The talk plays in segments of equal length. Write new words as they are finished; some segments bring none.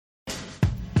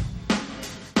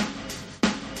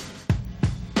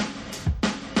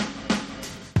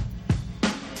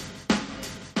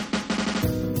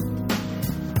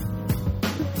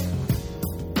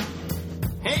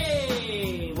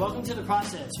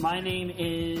process. My name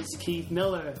is Keith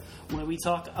Miller, where we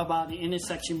talk about the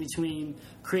intersection between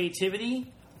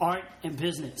creativity, art, and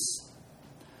business.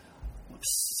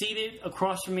 Seated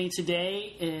across from me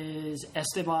today is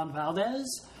Esteban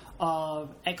Valdez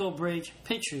of Echo Bridge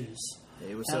Pictures.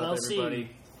 Hey, what's LLC.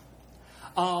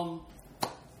 up, everybody?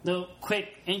 The quick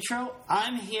intro.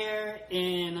 I'm here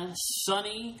in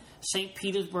sunny St.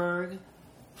 Petersburg,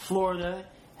 Florida,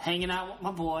 hanging out with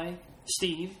my boy,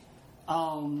 Steve.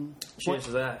 Cheers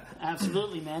to that.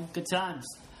 Absolutely, man. Good times.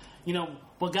 You know,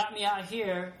 what got me out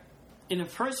here in the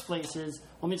first place is,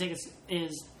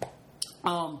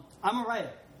 I'm a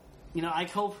writer. You know, I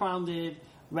co-founded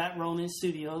Rat Ronin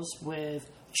Studios with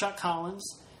Chuck Collins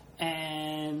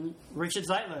and Richard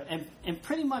Zeitler. And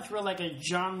pretty much we're like a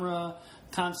genre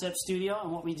concept studio.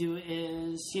 And what we do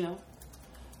is, you know,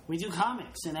 we do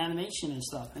comics and animation and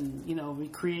stuff. And, you know, we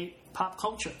create pop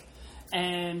culture.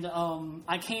 And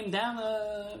I came down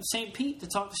to St. Pete to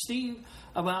talk to Steve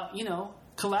about, you know,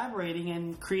 collaborating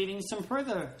and creating some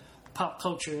further pop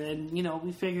culture. And, you know,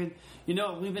 we figured, you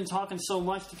know, we've been talking so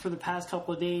much for the past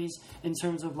couple of days in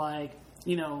terms of, like,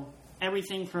 you know,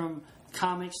 everything from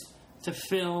comics to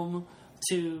film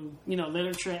to, you know,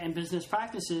 literature and business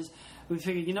practices. We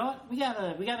figured, you know what, we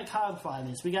gotta codify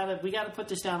this. We gotta put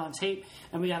this down on tape,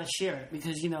 and we gotta share it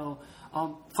because, you know,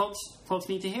 folks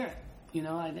need to hear it. You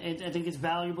know, I think it's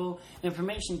valuable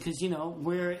information because, you know,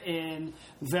 we're in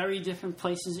very different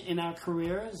places in our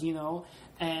careers, you know,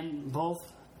 and both,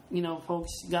 you know,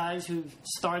 guys who've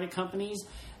started companies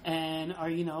and are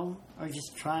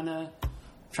just trying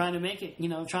to make it, you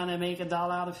know, trying to make $1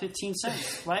 out of 15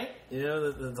 cents, right? You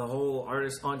know, the whole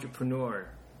artist entrepreneur.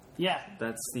 Yeah.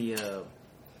 That's the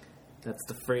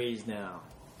phrase now,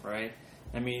 right?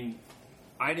 I mean,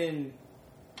 I don't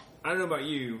know about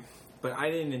you, but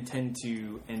I didn't intend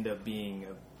to end up being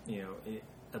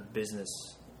a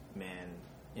businessman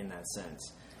in that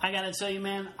sense. I gotta tell you,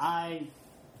 man,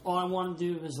 all I want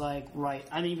to do is like write.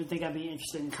 I didn't even think I'd be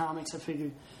interested in comics. I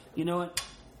figured, you know what,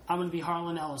 I'm gonna be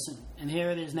Harlan Ellison, and here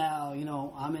it is now. You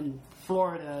know, I'm in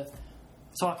Florida,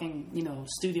 talking, you know,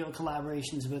 studio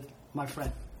collaborations with my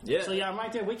friend. Yeah. So yeah, I'm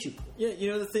right there with you. Yeah, you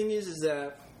know, the thing is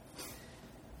that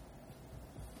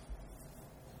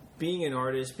being an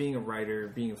artist, being a writer,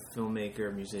 being a filmmaker,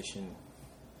 a musician,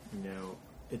 you know,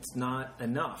 it's not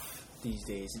enough these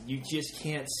days. You just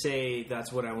can't say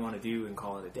that's what I want to do and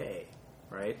call it a day,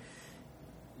 right?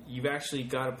 You've actually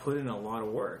got to put in a lot of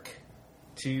work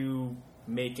to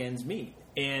make ends meet.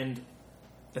 And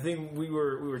I think we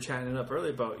were chatting up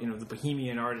earlier about, you know, the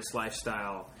bohemian artist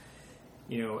lifestyle,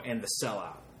 you know, and the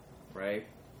sellout, right?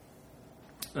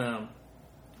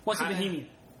 What's a bohemian?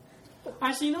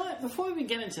 Actually, you know what? Before we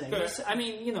get into that, I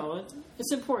mean, you know,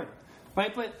 it's important,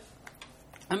 right? But,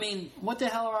 I mean, what the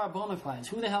hell are our bona fides?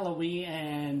 Who the hell are we?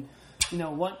 And, you know,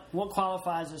 what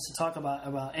qualifies us to talk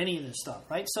about any of this stuff,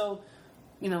 right? So,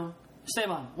 you know,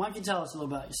 Esteban, why don't you tell us a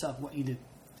little about yourself, what you do?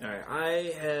 All right.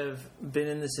 I have been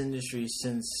in this industry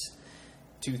since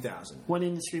 2000. What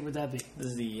industry would that be? This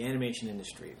is the animation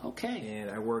industry. Okay.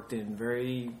 And I worked in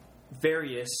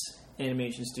various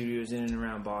animation studios in and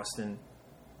around Boston.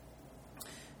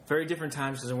 Very different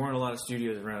times because there weren't a lot of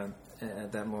studios around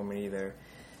at that moment either.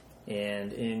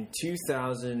 And in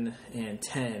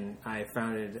 2010, I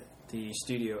founded the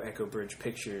studio Echo Bridge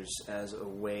Pictures as a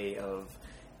way of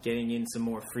getting in some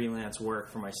more freelance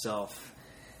work for myself.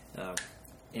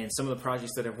 And some of the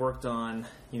projects that I've worked on,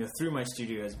 you know, through my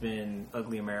studio has been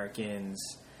Ugly Americans,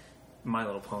 My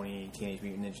Little Pony, Teenage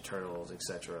Mutant Ninja Turtles,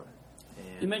 etc.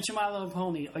 You mentioned My Little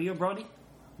Pony. Are you a Brody?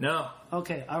 No.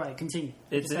 Okay, all right, continue.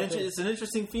 It's an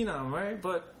interesting phenom, right?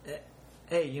 But,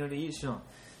 hey, you know, to each own.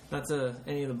 Not to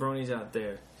any of the bronies out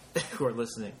there who are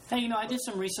listening. Hey, you know, I did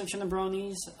some research on the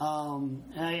bronies, and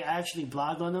I actually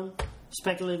blogged on them,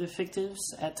 Speculative Fictives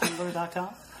at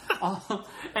Tumblr.com.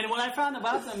 And what I found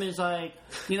about them is, like,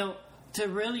 you know, they're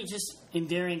really just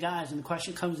endearing guys, and the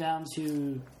question comes down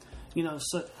to, you know,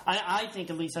 so I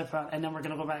think at least I found, and then we're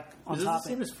going to go back on topic. Is this the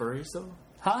same as furries, though?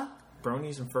 Huh?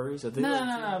 Bronies and furries? Are they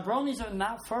No. Bronies are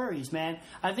not furries, man.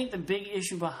 I think the big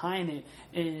issue behind it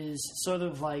is sort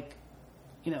of like,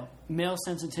 you know, male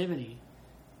sensitivity.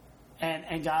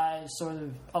 And guys sort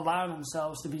of allow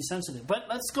themselves to be sensitive. But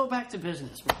let's go back to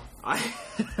business.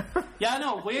 Yeah, I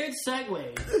know. Weird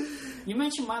segue. You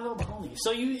mentioned My Little Pony. So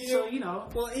you know.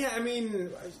 Well, yeah, I mean,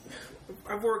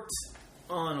 I've worked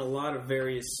on a lot of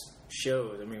various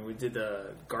shows. I mean, we did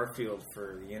Garfield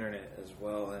for the internet as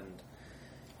well. And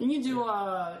you do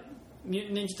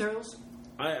Mutant Ninja Turtles?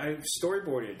 I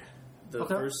storyboarded the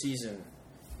first season.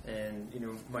 And, you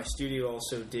know, my studio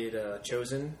also did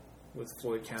Chosen with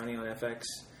Floyd County on FX,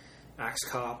 Axe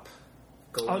Cop,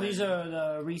 go. Oh, these are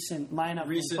the recent lineup.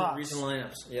 Recent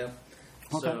lineups. Yep.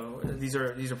 Okay. So these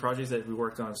are projects that we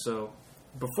worked on. So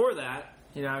before that,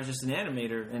 I was just an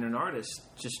animator and an artist,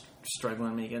 just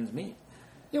struggling to make ends meet.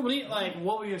 Yeah, but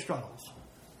what were your struggles?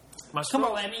 Come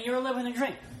on, I mean, you're living a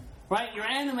dream, right? You're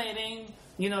animating.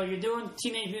 You're doing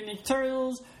Teenage Mutant Ninja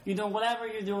Turtles. You're doing whatever.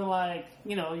 You're doing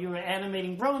you were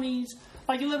animating bronies.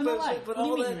 You're living a life. But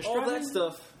all that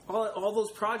stuff, all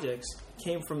those projects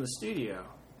came from the studio,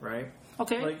 right?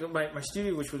 Okay. My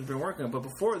studio, which we've been working on. But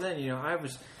before then, I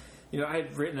was, I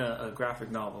had written a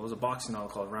graphic novel. It was a boxing novel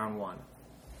called Round One,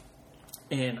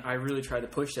 and I really tried to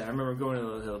push that. I remember going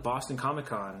to the Boston Comic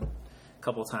Con a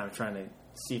couple of times, trying to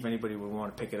see if anybody would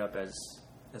want to pick it up as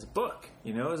a book.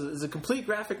 It was a complete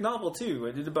graphic novel too.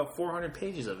 I did about 400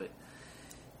 pages of it,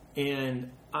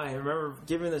 and I remember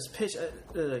giving this pitch,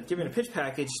 giving a pitch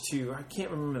package to, I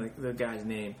can't remember the guy's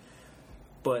name,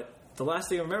 but the last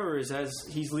thing I remember is as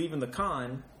he's leaving the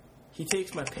con, he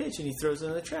takes my pitch and he throws it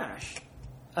in the trash.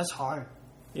 That's hard.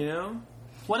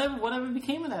 Whatever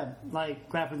became of that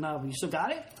graphic novel? You still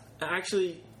got it?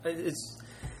 Actually,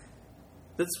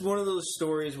 that's one of those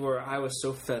stories where I was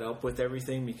so fed up with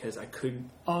everything because I couldn't.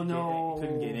 Oh no!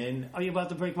 Couldn't get in. Are you about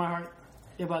to break my heart?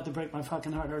 You're about to break my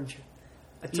fucking heart, aren't you?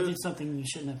 You did something you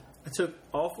shouldn't have. I took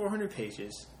all 400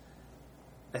 pages.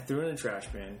 I threw it in a trash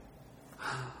bin.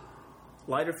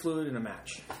 Lighter fluid and a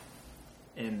match,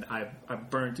 and I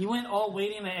burnt. You went all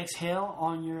waiting to exhale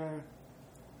on your.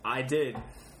 I did.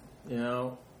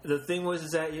 The thing was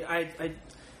is that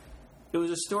it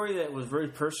was a story that was very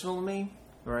personal to me,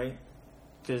 right?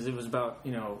 Because it was about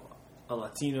a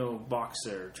Latino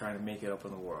boxer trying to make it up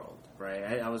in the world, right?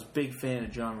 I was a big fan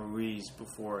of John Ruiz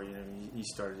before he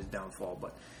started his downfall,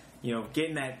 but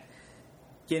getting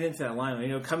into that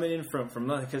limelight, coming in from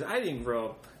nothing, because I didn't grow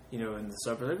up in the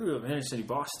suburbs. I grew up in inner city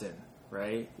Boston,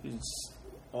 right? It's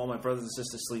all my brothers and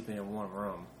sisters sleeping in one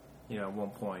room, at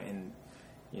one point, and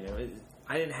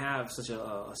I didn't have such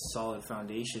a solid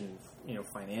foundation,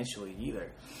 financially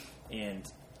either, and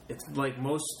it's like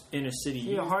most inner city.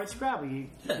 You're a hard scrabble. You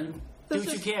do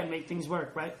what you can, make things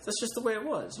work, right? That's just the way it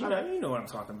was. You know what I'm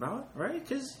talking about, right?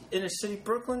 Because inner city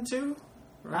Brooklyn too.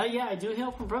 Right? Yeah, I do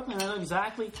hail from Brooklyn. I know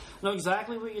exactly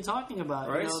what you're talking about.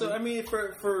 Right. So I mean,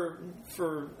 for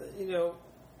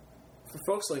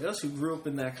folks like us who grew up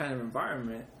in that kind of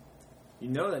environment,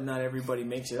 that not everybody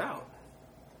makes it out.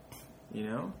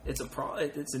 It's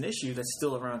it's an issue that's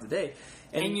still around today.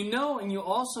 And you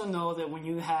also know that when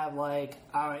you have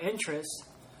our interests,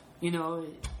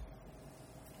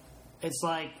 it's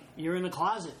like you're in the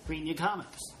closet reading your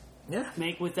comics. Yeah.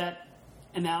 Make with that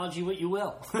analogy what you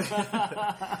will.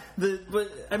 But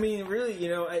I mean, really,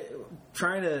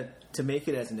 trying to make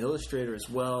it as an illustrator as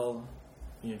well,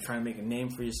 trying to make a name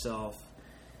for yourself.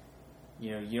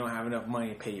 You don't have enough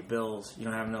money to pay your bills. You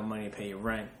don't have enough money to pay your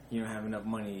rent. You don't have enough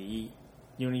money to eat.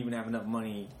 You don't even have enough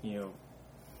money, to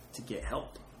get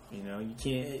help. You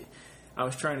can't. I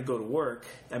was trying to go to work.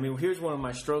 I mean, here's one of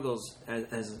my struggles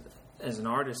as an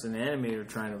artist and an animator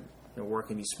trying to work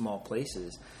in these small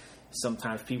places.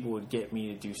 Sometimes people would get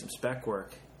me to do some spec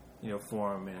work,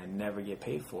 for them, and I never get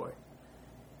paid for it.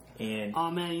 And oh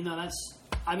man, that's.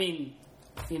 I mean,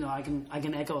 I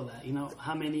can echo that.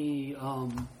 How many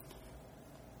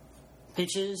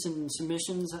pitches and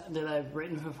submissions that I've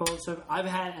written for folks I've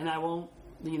had, and I won't.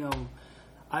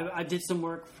 I did some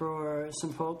work for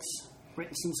some folks,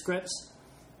 written some scripts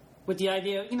with the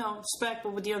idea, spec,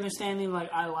 but with the understanding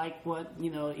I like what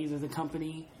either the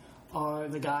company or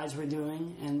the guys were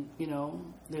doing, and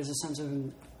there's a sense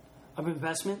of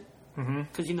investment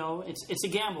because it's a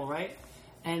gamble, right?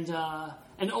 And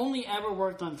only ever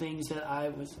worked on things that I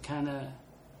was kind of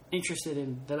interested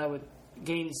in, that I would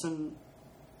gain some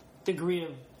degree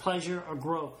of pleasure or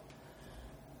growth.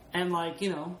 And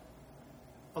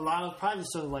a lot of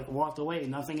projects sort of walked away.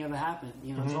 Nothing ever happened.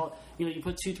 It's all, you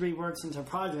put 2-3 works into a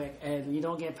project and you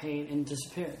don't get paid and it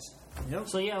disappears. Yep.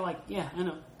 So I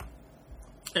know.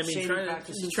 I mean,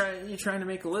 you're trying to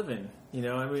make a living.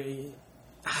 I mean,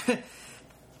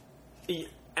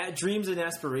 dreams and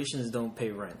aspirations don't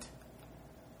pay rent.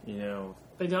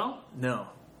 They don't? No,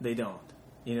 they don't.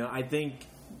 I think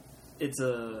it's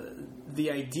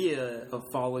the idea of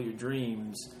follow your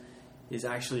dreams is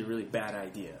actually a really bad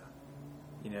idea.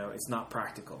 It's not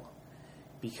practical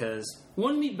because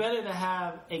wouldn't it be better to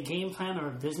have a game plan or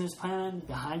a business plan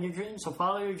behind your dreams? So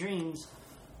follow your dreams,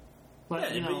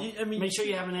 but make sure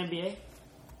you have an MBA.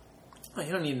 Well,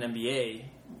 you don't need an MBA.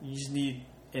 You just need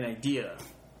an idea.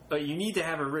 But you need to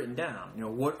have it written down.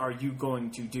 What are you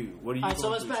going to do? What are you? All right, so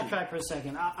let's backtrack for a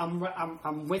second.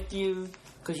 I'm with you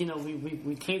because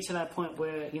we came to that point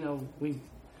where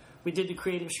we did the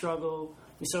creative struggle.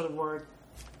 you sort of work,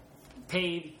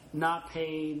 paid, not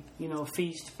paid,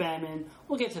 feast, famine.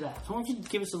 We'll get to that. So why don't you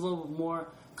give us a little more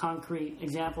concrete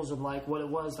examples of like what it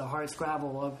was, the hard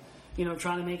scrabble of,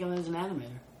 trying to make it as an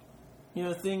animator.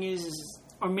 The thing is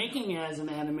or making it as an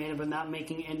animator, but not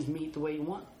making ends meet the way you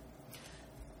want.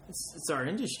 It's our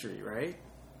industry, right?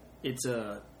 It's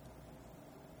not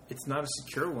a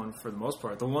secure one for the most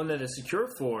part. The one that is secure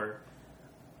for,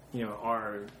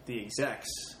 are the execs,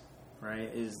 right?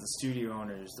 Is the studio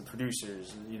owners, the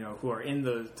producers, who are in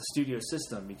the studio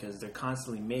system because they're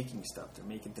constantly making stuff. They're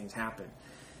making things happen.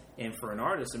 And for an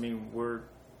artist,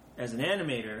 as an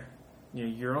animator,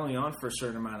 you're only on for a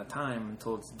certain amount of time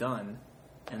until it's done,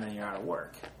 and then you're out of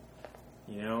work.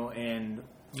 And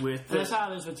that's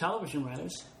how it is with television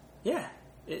writers. Yeah.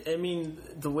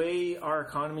 The way our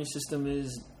economy system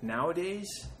is nowadays,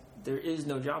 there is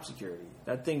no job security.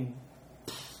 That thing...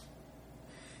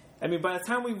 by the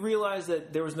time we realized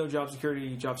that there was no job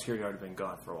security already been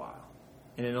gone for a while.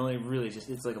 And it only really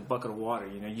it's like a bucket of water.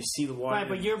 You see the water...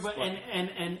 Right,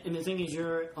 and the thing is,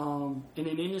 you're in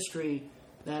an industry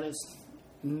that is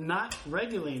not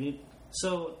regulated,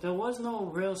 so there was no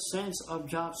real sense of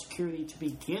job security to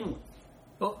begin with.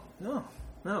 Well, no.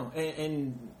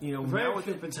 And very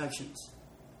few protections.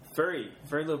 Very,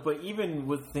 very little. But even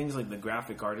with things like the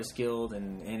Graphic Artists Guild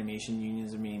and animation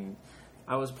unions,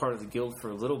 I was part of the guild for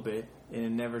a little bit, and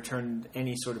it never turned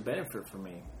any sort of benefit for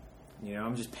me.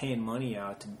 I'm just paying money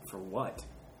out for what?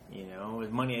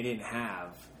 With money I didn't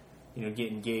have.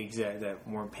 Getting gigs that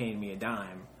weren't paying me a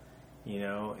dime.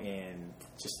 And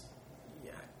just,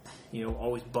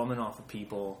 always bumming off of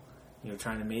people.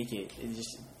 Trying to make it.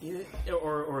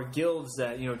 Or guilds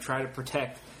that try to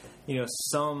protect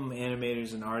some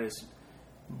animators and artists,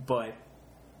 but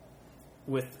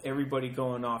with everybody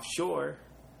going offshore,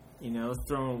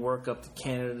 throwing work up to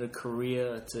Canada, to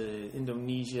Korea, to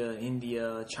Indonesia,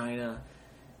 India, China.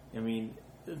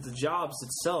 The jobs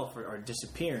itself are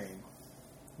disappearing,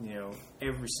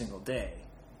 every single day.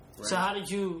 Right? So how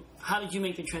did you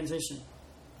make the transition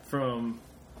from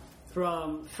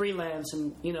freelance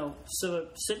and sort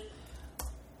of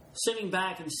sitting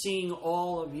back and seeing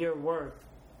all of your work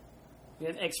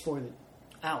get exported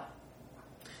out?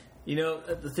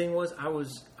 The thing was, I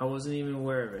wasn't even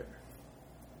aware of it.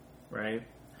 Right?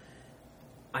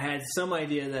 I had some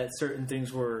idea that certain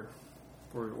things were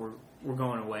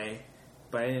going away,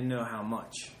 but I didn't know how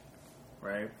much.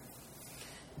 Right?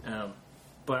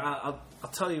 But I'll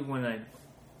tell you when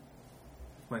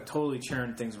I totally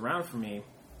turned things around for me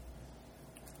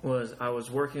was I was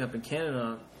working up in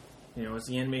Canada, as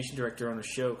the animation director on a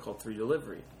show called 3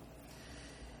 Delivery.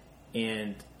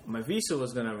 And my visa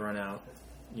was going to run out,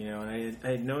 and I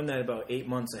had known that about 8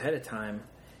 months ahead of time.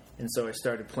 And so I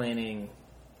started planning,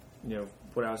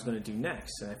 what I was going to do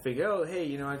next. And I figured,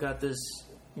 I got this,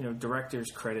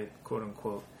 director's credit, quote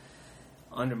unquote,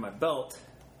 under my belt.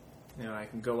 I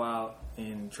can go out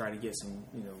and try to get some,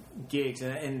 gigs.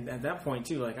 And at that point,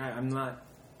 too, I'm not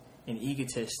an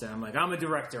egotist. I'm like, I'm a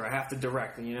director. I have to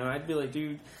direct. I'd be like,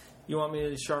 dude, you want me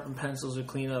to sharpen pencils or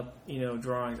clean up,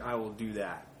 drawings? I will do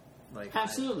that.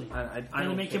 Absolutely. I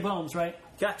don't make your bones, right?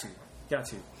 Got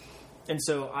to. And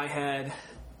so I had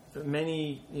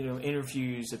many,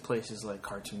 interviews at places like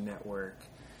Cartoon Network,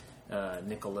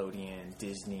 Nickelodeon,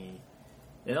 Disney,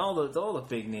 and all the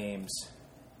big names,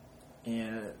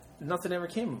 and nothing ever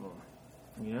came of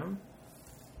them.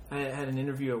 I had an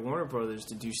interview at Warner Brothers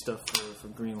to do stuff for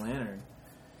Green Lantern,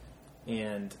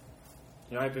 and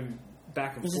I've been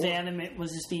back and forth.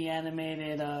 Was this the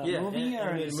animated movie or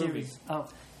animated series? Movie. Oh,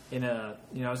 and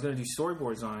I was going to do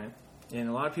storyboards on it. And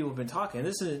a lot of people have been talking.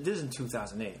 This is in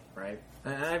 2008, right?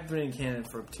 I've been in Canada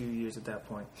for 2 years at that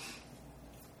point.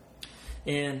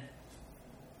 And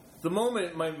the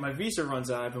moment my visa runs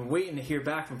out, I've been waiting to hear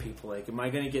back from people. Like, am I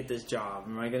going to get this job?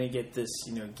 Am I going to get this,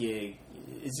 gig?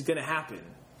 Is it going to happen?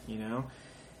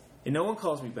 And no one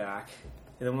calls me back.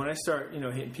 And then when I start,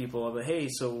 hitting people, I'm like, hey,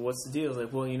 so what's the deal? It's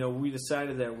like, well, we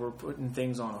decided that we're putting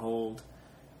things on hold.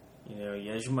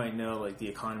 As you might know, the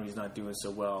economy's not doing so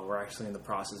well. We're actually in the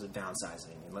process of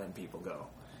downsizing and letting people go.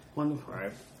 Wonderful.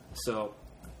 Right? So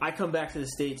I come back to the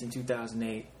States in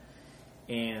 2008,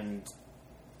 and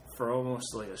for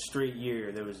almost a straight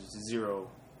year, there was zero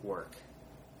work.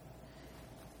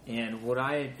 And what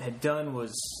I had done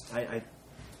was I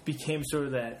became sort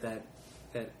of that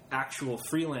actual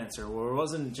freelancer, where it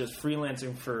wasn't just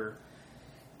freelancing for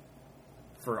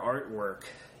artwork,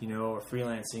 or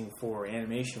freelancing for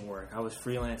animation work. I was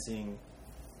freelancing,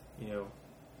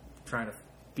 trying to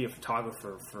be a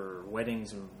photographer for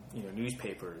weddings and,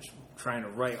 newspapers, trying to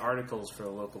write articles for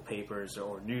the local papers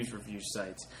or news review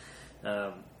sites.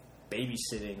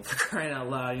 babysitting, for crying out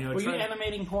loud. You know, were you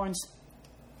animating porns?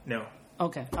 No.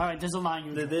 Okay. All right. There's a line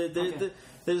you. There's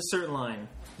a certain line.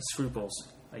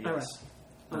 Scruples, I guess.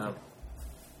 All right. Okay.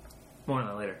 More on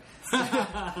that later.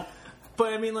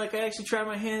 But I mean, like, I actually tried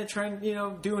my hand at trying, you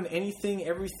know, doing anything,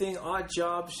 everything, odd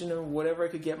jobs, you know, whatever I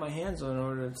could get my hands on in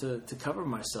order to cover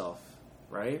myself,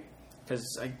 right?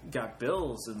 Because I got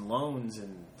bills and loans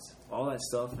and all that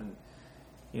stuff, and,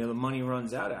 you know, the money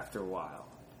runs out after a while.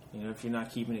 You know, if you're not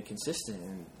keeping it consistent,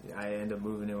 and I end up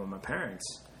moving in with my parents,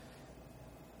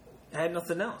 I had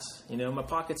nothing else. You know, my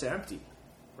pockets are empty,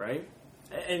 right?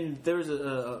 And there was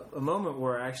a moment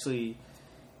where I actually,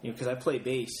 you know, because I play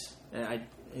bass, and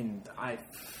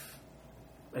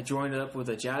I joined up with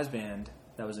a jazz band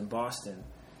that was in Boston.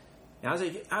 And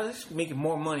I was making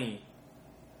more money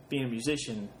being a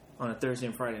musician on a Thursday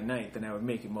and Friday night than I would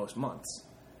make in most months,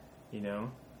 you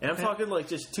know. And I'm talking like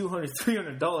just $200,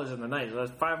 $300 on the night. So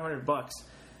that's $500,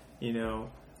 you know,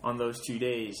 on those 2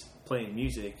 days playing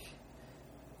music.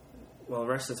 Well, the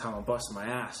rest of the time I'm busting my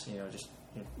ass, you know,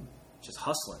 just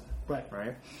hustling,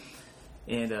 right.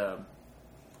 And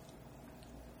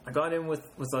I got in with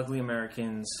Ugly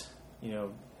Americans, you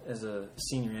know, as a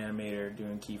senior animator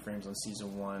doing keyframes on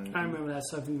season 1. I remember that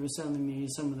stuff. You were sending me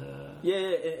some of the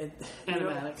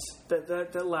animatics.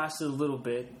 That lasted a little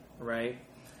bit, right?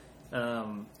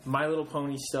 My Little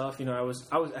Pony stuff, you know, I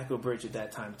was Echo Bridge at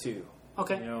that time too.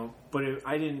 Okay. You know, but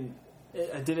I did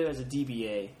it as a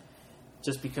DBA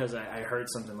just because I heard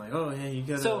something like, oh yeah, you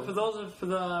got. So for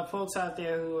the folks out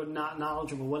there who are not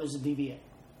knowledgeable, what is a DBA?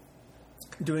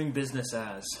 Doing business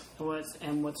as.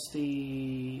 What's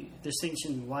the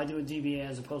distinction? Why do a DBA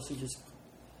as opposed to just...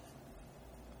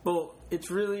 Well, it's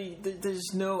really...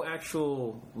 There's no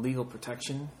actual legal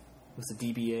protection with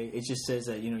the DBA. It just says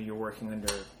that, you know, you're working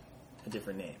under a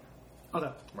different name.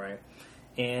 Okay. Right?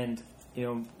 And, you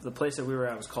know, the place that we were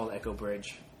at was called Echo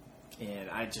Bridge.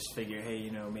 And I just figured, hey, you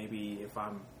know, maybe if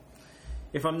I'm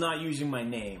not using my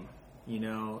name... You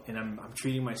know, and I'm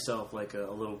treating myself like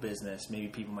a little business. Maybe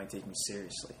people might take me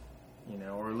seriously, you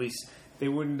know, or at least they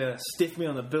wouldn't stiff me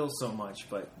on the bill so much.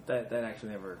 But that actually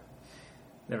never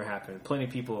happened. Plenty of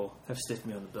people have stiffed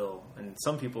me on the bill, and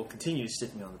some people continue to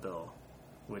stiff me on the bill.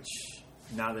 Which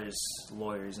now there's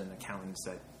lawyers and accountants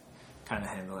that kind of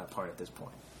handle that part at this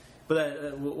point.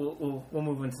 But we'll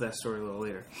move into that story a little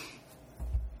later.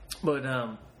 But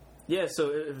yeah,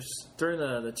 so it was during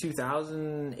the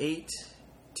 2008.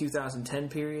 2010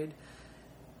 period,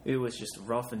 it was just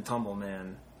rough and tumble,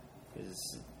 man.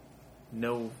 Because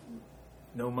no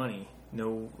money,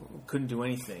 couldn't do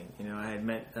anything. You know, I had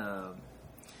met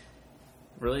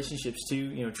relationships too.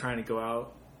 You know, trying to go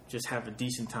out, just have a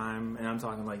decent time, and I'm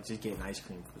talking like just getting ice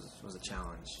cream was a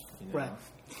challenge. You know?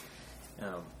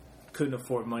 Right. Couldn't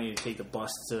afford money to take the bus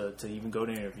to even go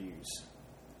to interviews.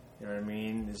 You know what I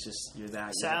mean? It's just you're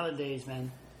that salad days,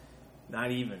 man.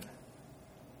 Not even.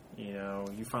 You know,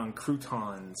 you found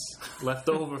croutons left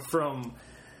over from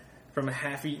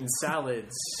half-eaten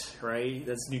salads, right?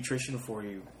 That's nutrition for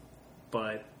you.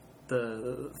 But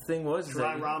the thing was...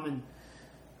 Dry ramen.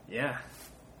 Yeah.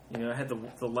 You know, I had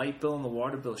the light bill and the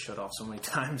water bill shut off so many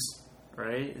times,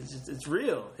 right? It's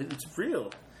real. It's real.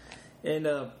 And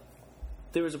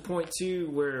there was a point, too,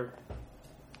 where,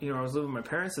 you know, I was living with my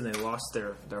parents and they lost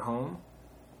their home.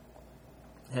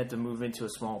 I had to move into a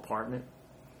small apartment.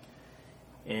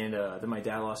 And then my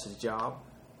dad lost his job,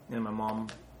 and my mom,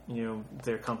 you know,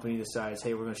 their company decides,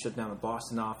 hey, we're going to shut down the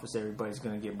Boston office. Everybody's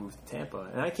going to get moved to Tampa,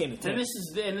 and I came to Tampa.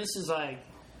 And this is like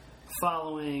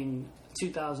following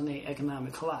 2008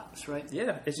 economic collapse, right?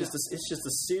 Yeah, it's just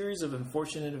a series of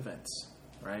unfortunate events,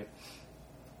 right?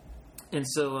 And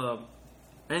so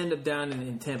I ended up down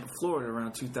in Tampa, Florida,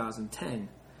 around 2010.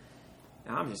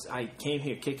 I came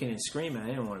here kicking and screaming. I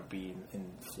didn't want to be in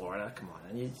Florida. Come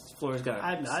on, Florida's got.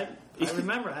 I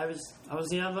remember I was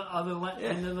the other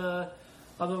end of the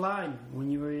other line when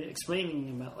you were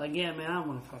explaining about like, yeah, man, I don't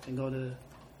want to fucking go to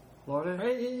Florida,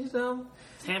 right? You know,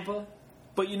 Tampa.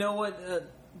 But you know what?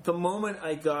 The moment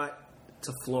I got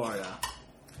to Florida,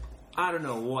 I don't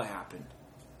know what happened,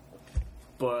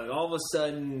 but all of a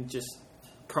sudden, just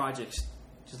projects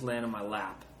just land on my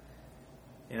lap.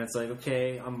 And it's like,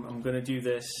 okay, I'm going to do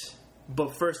this.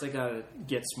 But first I got to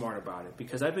get smart about it.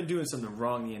 Because I've been doing something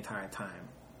wrong the entire time,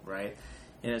 right?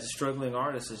 And as a struggling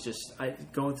artist, it's just,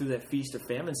 going through that feast or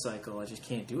famine cycle, I just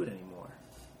can't do it anymore.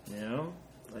 You know?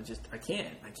 I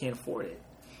can't afford it.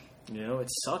 You know, it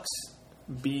sucks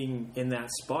being in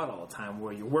that spot all the time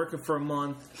where you're working for a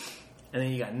month and then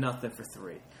you got nothing for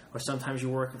 3. Or sometimes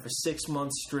you're working for 6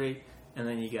 months straight and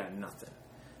then you got nothing.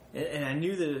 And I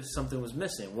knew that something was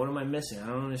missing. What am I missing? I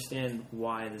don't understand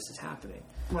why this is happening.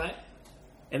 Right.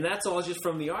 And that's all just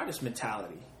from the artist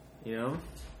mentality,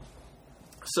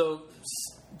 So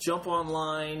jump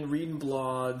online, reading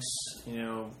blogs,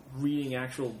 reading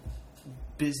actual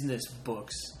business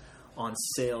books on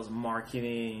sales,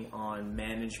 marketing, on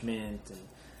management.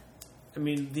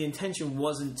 And the intention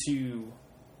wasn't to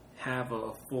have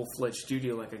a full-fledged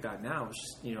studio like I got now. It's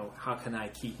just, how can I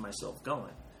keep myself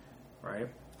going, right?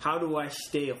 How do I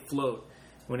stay afloat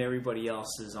when everybody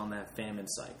else is on that famine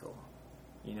cycle?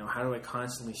 How do I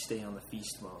constantly stay on the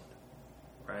feast mode,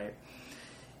 right?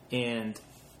 And,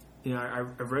 I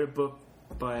read a book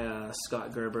by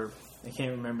Scott Gerber. I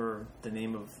can't remember the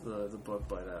name of the book,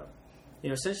 but,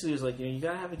 essentially it was like, you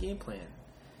got to have a game plan,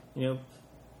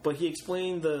 But he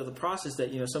explained the process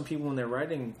that, some people when they're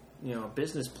writing, a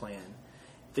business plan,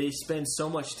 they spend so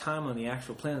much time on the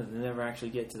actual plan that they never actually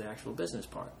get to the actual business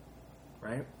part,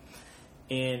 right?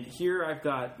 And here I've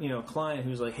got, a client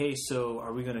who's like, hey, so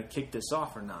are we going to kick this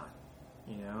off or not?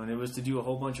 And it was to do a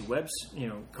whole bunch of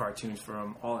cartoons for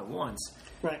them all at once.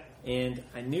 Right. And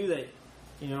I knew that,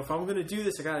 if I'm going to do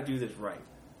this, I got to do this right.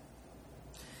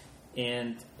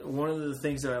 And one of the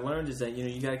things that I learned is that,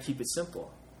 you got to keep it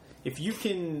simple. If you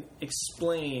can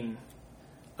explain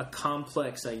a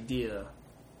complex idea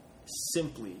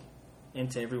simply and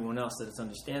to everyone else that it's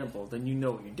understandable, then you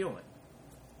know what you're doing.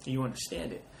 You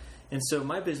understand it. And so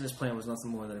my business plan was nothing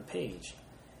more than a page.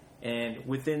 And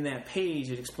within that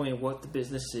page, it explained what the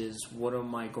business is, what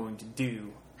am I going to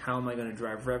do, how am I going to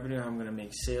drive revenue, how am I going to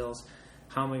make sales,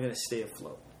 how am I going to stay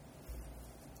afloat.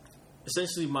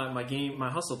 Essentially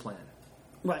my hustle plan.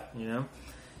 Right.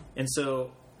 And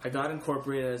so I got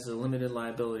incorporated as a limited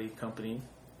liability company.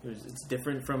 It's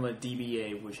different from a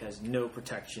DBA, which has no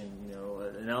protection.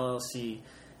 An LLC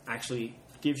actually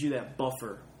gives you that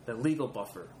buffer, that legal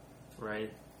buffer,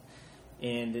 right?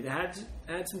 And it adds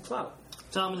some clout.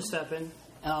 So I'm going to step in.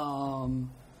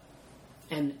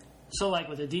 And so, like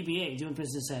with the DBA, doing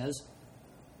business as,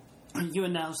 you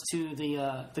announce to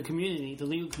the community, the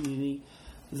legal community,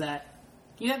 that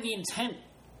you have the intent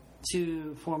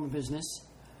to form a business,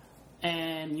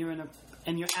 and you're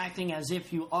acting as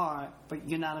if you are, but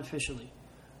you're not officially.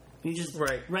 You're just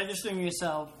registering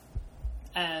yourself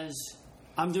as,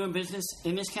 I'm doing business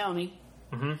in this county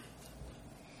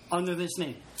under this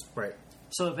name. Right.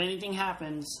 So if anything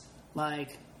happens,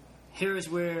 like, here is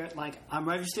where, like, I'm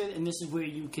registered, and this is where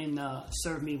you can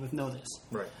serve me with notice.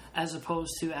 Right. As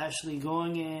opposed to actually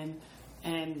going in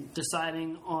and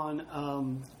deciding on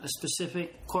a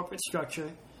specific corporate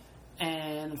structure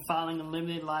and filing a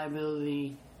limited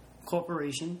liability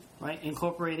corporation, right?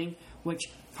 Incorporating, which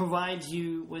provides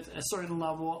you with a certain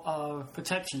level of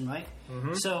protection, right?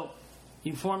 Mm-hmm. So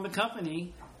you form a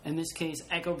company, in this case,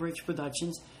 Echo Bridge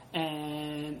Productions,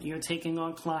 and you're taking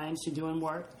on clients, you're doing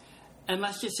work, and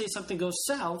let's just say something goes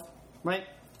south, right?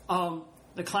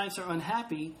 The clients are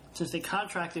unhappy since they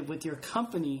contracted with your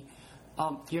company.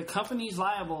 Your company's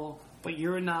liable, but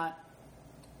you're not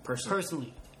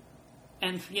personally.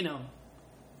 And,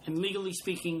 and legally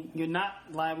speaking, you're not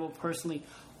liable personally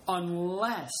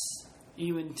unless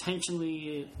you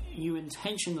intentionally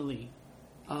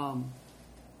are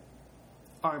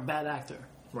a bad actor.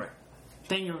 Right.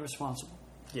 Then you're responsible.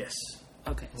 Yes.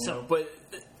 Okay. But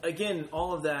again,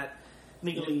 all of that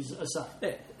legally aside.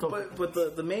 Yeah,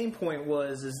 but the main point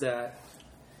is that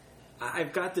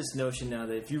I've got this notion now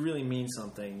that if you really mean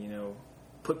something,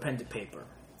 put pen to paper,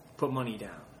 put money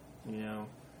down,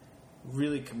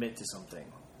 really commit to something,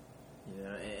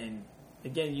 and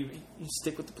again, you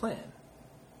stick with the plan,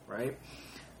 right?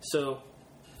 So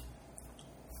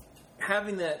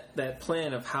having that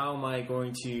plan of how am I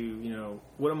going to,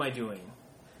 what am I doing?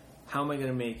 How am I going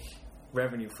to make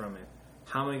revenue from it?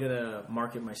 How am I going to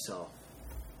market myself?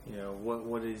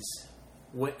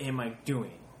 What am I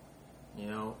doing?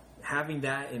 Having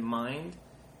that in mind,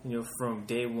 from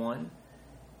day one,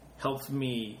 helped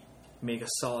me make a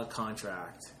solid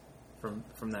contract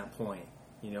from that point.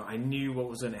 I knew what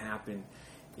was going to happen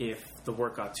if the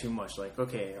work got too much. Like,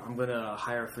 okay, I'm going to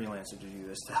hire a freelancer to do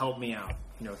this to help me out,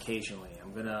 occasionally.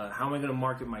 How am I going to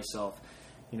market myself,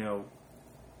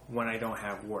 when I don't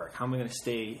have work? How am I going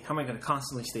to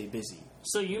constantly stay busy?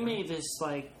 So you made this,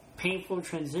 like, painful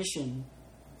transition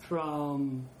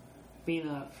from being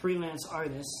a freelance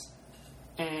artist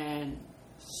and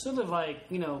sort of like,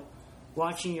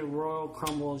 watching your world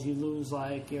crumble as you lose,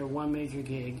 like, your one major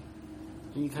gig,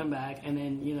 and you come back, and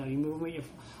then, you move with your...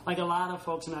 Like a lot of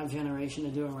folks in our generation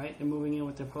are doing, right? They're moving in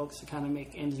with their folks to kind of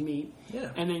make ends meet.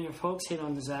 Yeah. And then your folks hit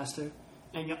on disaster,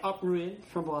 and you're uprooted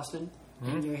from Boston,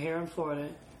 and you're here in Florida,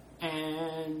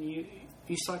 and you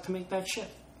start to make that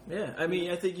shift. Yeah. I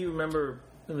mean, I think you remember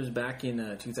it was back in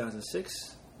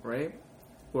 2006, right?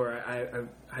 where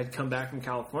I'd come back from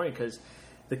California because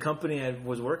the company I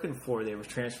was working for, they were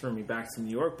transferring me back to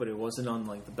New York, but it wasn't on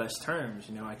like the best terms.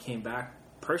 You know, I came back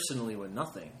personally with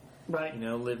nothing. Right. You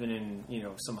know, living in, you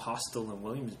know, some hostel in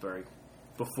Williamsburg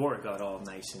before it got all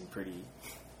nice and pretty,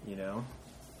 you know,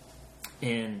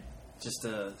 and just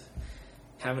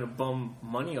having to bum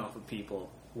money off of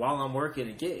people while I'm working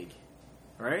a gig,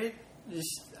 right?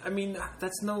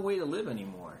 That's no way to live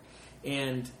anymore.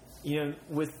 And, you know,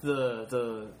 with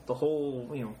the whole,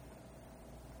 you know,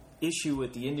 issue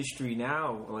with the industry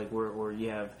now, like where you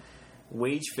have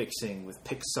wage fixing with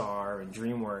Pixar and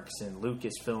DreamWorks and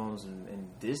Lucasfilms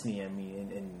and Disney, I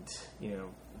mean, and you know,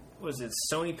 was it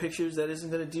Sony Pictures that isn't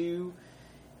going to do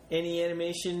any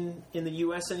animation in the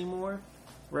U.S. anymore,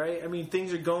 right? I mean,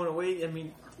 things are going away. I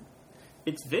mean,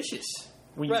 it's vicious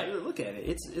when you really look at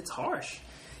it. It's harsh,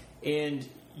 and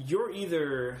you're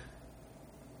either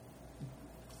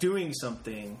doing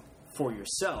something for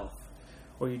yourself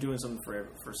or you're doing something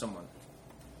for someone,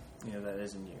 you know, that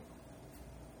isn't you.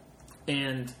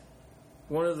 And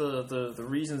one of the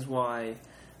reasons why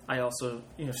I also,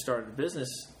 you know, started a business,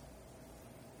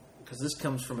 because this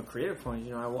comes from a creative point,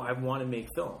 you know, I want to make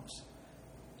films.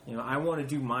 You know, I want to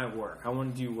do my work. I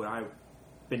want to do what I've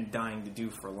been dying to do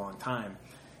for a long time.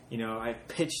 You know, I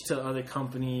pitched to other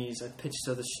companies, I pitched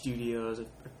to other studios, I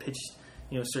pitched,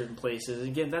 you know, certain places. And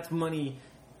again, that's money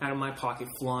out of my pocket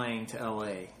flying to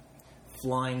LA,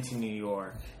 flying to New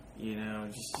York, you know,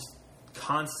 just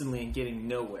constantly and getting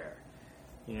nowhere.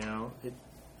 You know,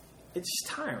 it's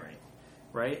just tiring,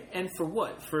 right? And for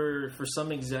what? For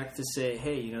some exec to say,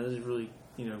 hey, you know, this is a really,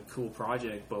 you know, cool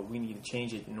project, but we need to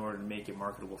change it in order to make it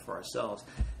marketable for ourselves.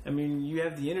 I mean, you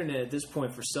have the internet at this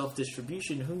point for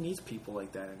self-distribution. Who needs people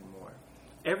like that anymore?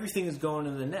 Everything is going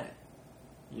to the net.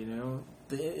 You know,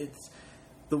 it's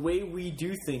the way we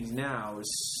do things now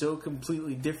is so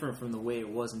completely different from the way it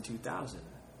was in 2000.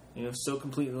 You know, so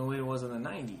completely the way it was in the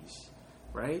 90s,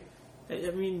 right?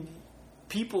 I mean,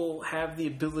 people have the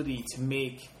ability to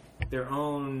make their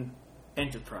own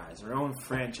enterprise, their own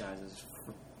franchises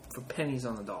for pennies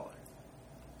on the dollar.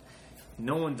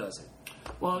 No one does it.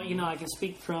 Well, you know, I can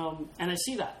speak from, and I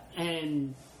see that,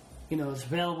 and you know, it's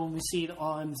available. We see it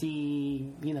on the,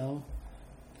 you know,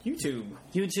 YouTube,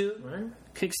 right?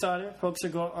 Kickstarter. Folks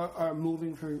are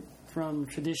moving from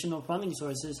traditional funding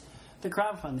sources to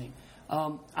crowdfunding.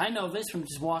 I know this from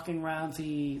just walking around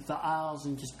the aisles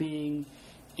and just being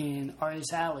in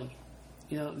Artist Alley.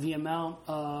 You know, the amount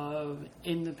of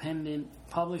independent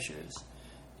publishers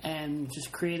and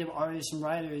just creative artists and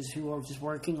writers who are just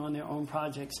working on their own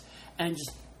projects and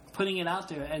just putting it out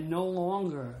there and no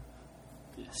longer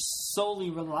solely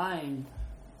relying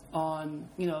on,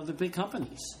 you know, the big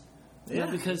companies. You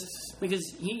know, because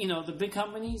you know, the big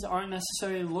companies aren't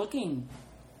necessarily looking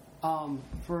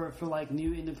for like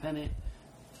new independent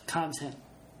content,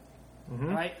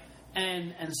 right?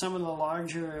 And some of the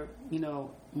larger, you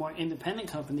know, more independent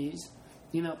companies,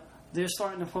 you know, they're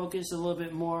starting to focus a little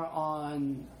bit more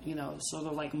on, you know, sort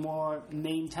of like more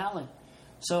name talent.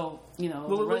 So, you know,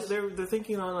 well, they're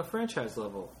thinking on a franchise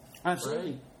level.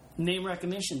 Absolutely, right? Name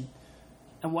recognition,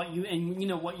 and what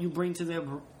you bring to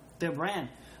their brand.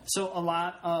 So a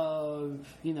lot of,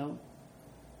 you know,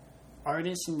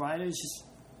 artists and writers just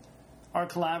are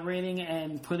collaborating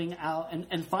and putting out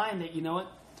and find that, you know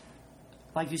what,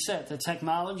 like you said, the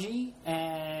technology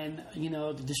and, you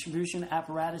know, the distribution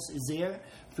apparatus is there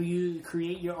for you to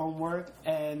create your own work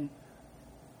and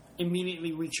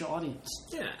immediately reach your audience.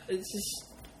 Yeah, it's just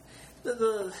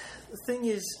the thing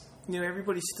is, you know,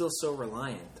 everybody's still so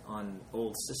reliant on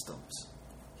old systems,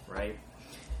 right?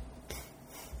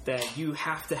 That you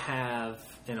have to have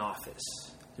an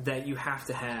office, that you have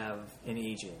to have an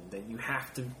agent, that you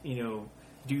have to, you know,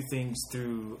 do things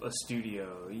through a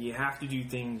studio. You have to do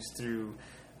things through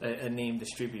a named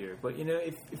distributor. But, you know,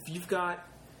 if you've got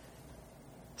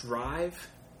drive,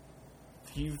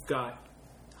 if you've got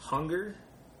hunger,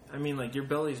 I mean, like your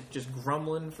belly's just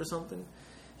grumbling for something,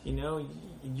 you know,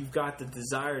 you've got the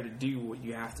desire to do what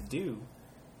you have to do.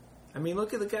 I mean,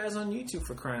 look at the guys on YouTube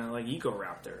for crying out, like Ego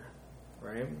Raptor.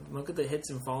 Right? Look at the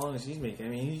hits and followings he's making. I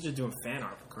mean, he's just doing fan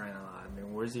art for crying out loud. I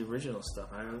mean, where's the original stuff?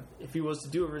 If he was to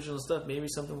do original stuff, maybe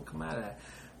something would come out of that.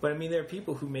 But I mean, there are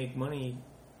people who make money,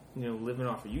 you know, living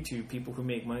off of YouTube. People who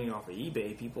make money off of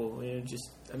eBay. People, you know, just,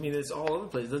 I mean, it's all over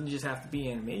the place. It doesn't just have to be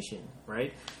animation,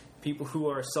 right? People who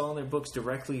are selling their books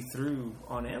directly through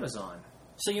on Amazon.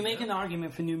 So you make an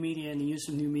argument for new media and the use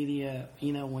of new media,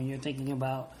 you know, when you're thinking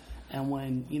about and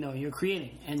when, you know, you're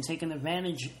creating and taking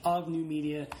advantage of new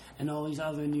media and all these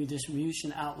other new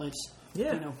distribution outlets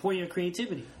Yeah. For your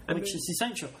creativity, which is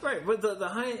essential. Right, but the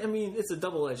high, it's a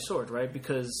double-edged sword, right?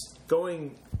 Because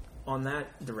going on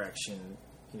that direction,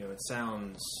 it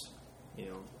sounds,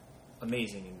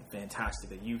 amazing and fantastic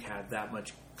that you have that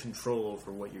much control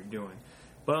over what you're doing.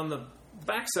 But on the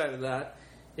backside of that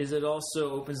is it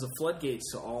also opens the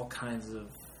floodgates to all kinds of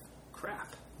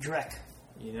crap. Dreck.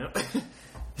 Yeah.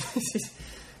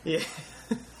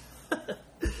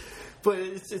 But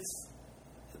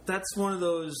that's one of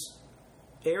those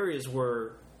areas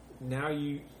where now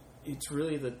it's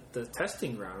really the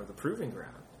testing ground or the proving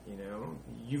ground.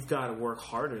 You've got to work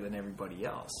harder than everybody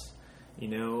else.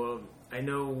 I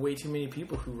know way too many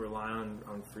people who rely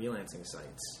on freelancing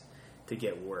sites to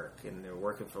get work, and they're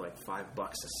working for like $5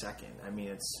 a second.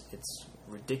 It's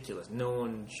ridiculous. No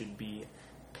one should be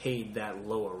paid that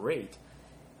low a rate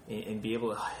and be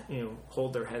able to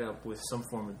hold their head up with some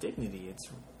form of dignity. It's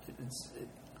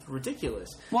ridiculous.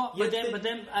 Well, but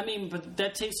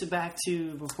that takes it back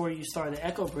to before you started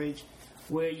Echo Bridge,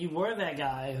 where you were that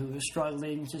guy who was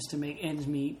struggling just to make ends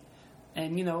meet,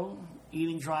 and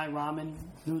eating dry ramen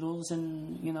noodles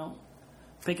and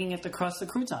picking at the crust of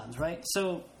croutons, right?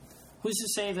 So who's to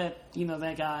say that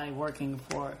that guy working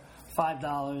for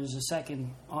 $5 a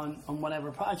second on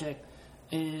whatever project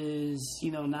is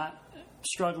not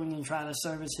struggling and trying to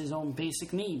service his own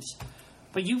basic needs?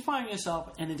 But you find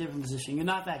yourself in a different position. You're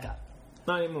not that guy.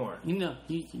 Not anymore.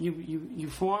 You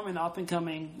form an up and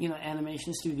coming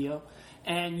animation studio,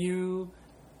 and you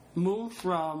move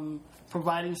from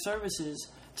providing services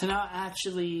to now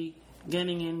actually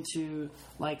getting into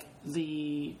like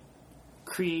the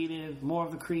creative, more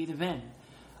of the creative end.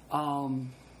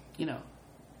 Can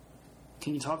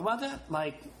you talk about that?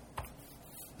 Like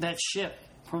that shift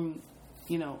from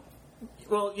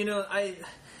I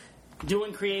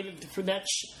doing creative for that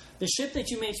the shift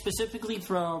that you made specifically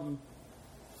from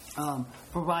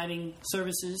providing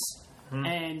services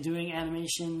and doing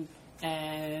animation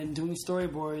and doing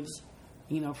storyboards,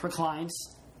 for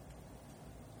clients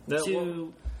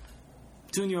to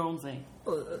doing your own thing.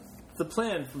 Well, the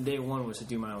plan from day one was to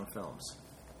do my own films.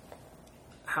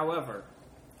 However,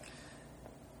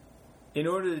 in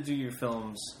order to do your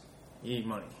films, you need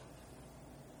money.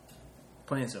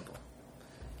 Plain and simple.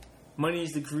 Money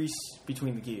is the grease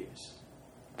between the gears.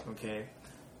 Okay?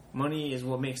 Money is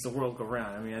what makes the world go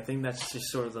round. I think that's just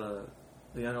sort of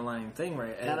the underlying thing,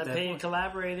 right? Gotta pay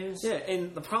collaborators. Yeah,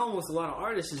 and the problem with a lot of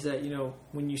artists is that,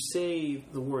 when you say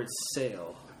the word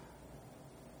sale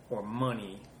or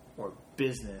money or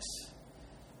business,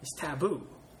 it's taboo,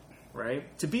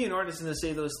 right? To be an artist and to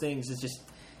say those things is just,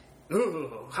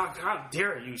 ooh, how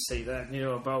dare you say that,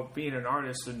 about being an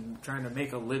artist and trying to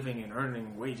make a living and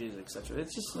earning wages, etc.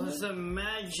 It's just... There's a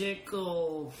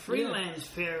magical freelance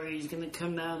fairy is going to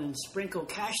come down and sprinkle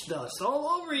cash dust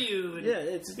all over you.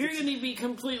 And you're going to be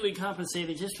completely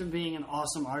compensated just for being an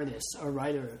awesome artist or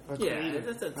writer or creator.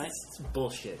 That's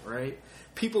bullshit, right?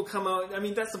 People come out...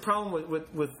 that's the problem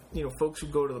with folks who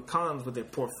go to the cons with their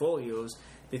portfolios.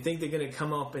 They think they're going to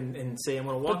come up and say, I'm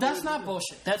going to walk... But that's not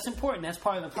bullshit. That's important. That's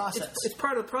part of the process. It's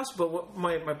part of the process, but what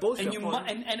my bullshit... And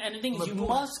the thing is, you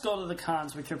must go to the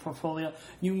cons with your portfolio.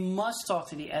 You must talk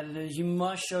to the editors. You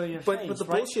must show your face, But the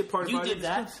bullshit part about it... You did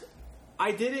that.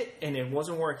 I did it, and it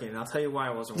wasn't working, and I'll tell you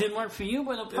why it wasn't working. It didn't work for you,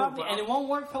 but it won't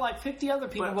work for like 50 other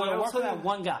people, but it'll work for that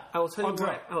one guy. I'll tell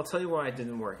you why it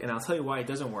didn't work, and I'll tell you why it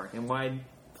doesn't work, and why,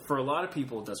 for a lot of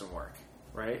people, it doesn't work,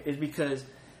 right? Is because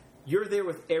you're there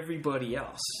with everybody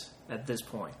else at this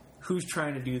point who's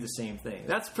trying to do the same thing.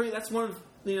 That's one of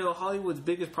Hollywood's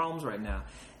biggest problems right now.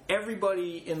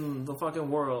 Everybody in the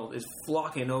fucking world is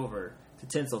flocking over to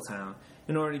Tinseltown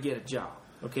in order to get a job.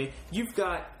 Okay, you've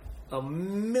got a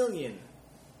million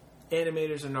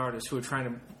animators and artists who are trying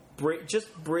to break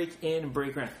in and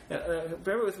break ground.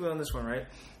 Bear with me on this one, right?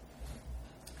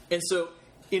 And so,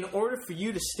 in order for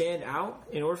you to stand out,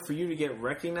 in order for you to get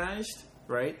recognized,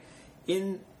 right,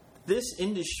 in this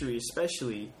industry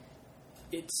especially,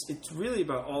 it's really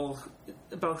about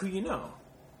who you know.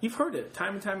 You've heard it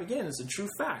time and time again. It's a true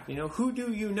fact. Who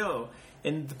do you know?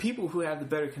 And the people who have the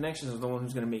better connections are the one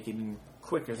who's going to make it even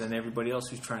quicker than everybody else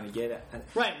who's trying to get at it.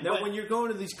 Right. Now, when you're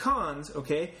going to these cons,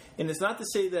 okay, and it's not to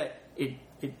say that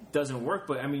it doesn't work,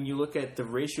 but you look at the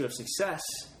ratio of success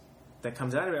that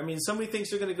comes out of it. Somebody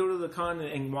thinks they're going to go to the con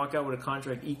and walk out with a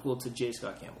contract equal to J.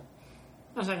 Scott Campbell.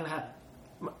 That's not going to happen.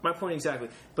 My point exactly.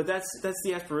 But that's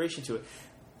the aspiration to it.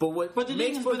 But the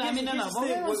thing is, wait a second.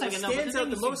 What stands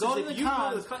out the most is if you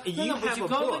go to the cons, you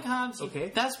go to the cons.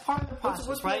 Okay, that's part of the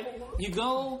process, right? You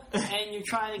go and you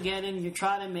try to get in, you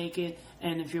try to make it,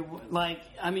 and if you're like,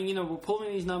 I mean, we're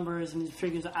pulling these numbers and these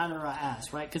figures out of our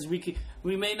ass, right? Because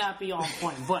we may not be on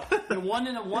point, but you're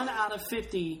 1 out of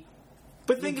 50.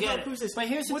 But think about who's this. But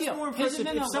here's the What's deal. more impressive,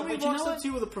 if somebody walks up to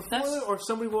you with a portfolio, or if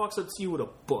somebody walks up to you with a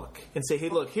book and say, "Hey,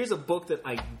 look, here's a book that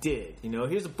I did.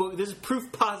 Here's a book. This is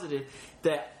proof positive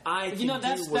that I can do what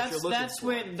you're looking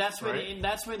for."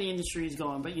 That's where the industry is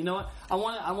going. But you know what? I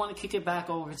want to kick it back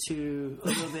over to a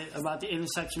little bit about the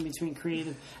intersection between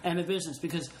creative and the business,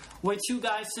 because we're two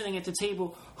guys sitting at the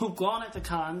table who've gone at the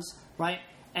cons, right?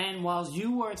 And while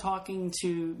you were showing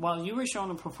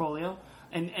the portfolio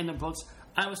and the books,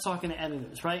 I was talking to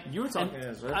editors, right? You were talking to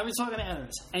editors, right? I was talking to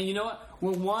editors. And you know what?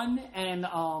 We're one, and,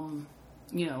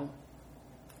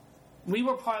 we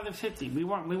were part of the 50. We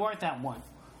weren't that one.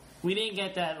 We didn't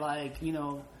get that,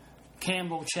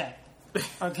 Campbell check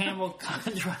or Campbell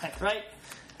contract, right?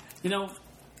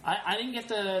 I didn't get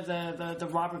the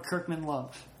Robert Kirkman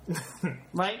love,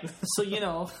 right? So,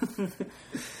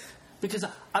 because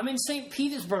I'm in St.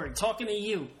 Petersburg talking to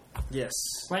you. Yes.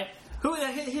 Right?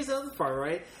 Here's the other part,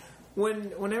 right?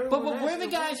 When everyone but we're the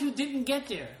guys who didn't get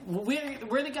there.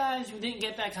 We're the guys who didn't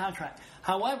get that contract.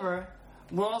 However,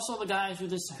 we're also the guys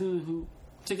who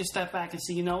took a step back and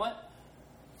see, you know what?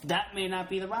 That may not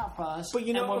be the route for us. But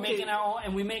making our own,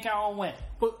 and we make our own way.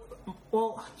 But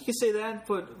well, you can say that,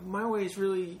 but my way is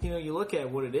really, you look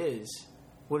at what it is,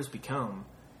 what it's become.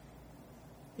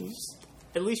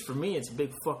 At least for me, it's a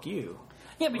big fuck you.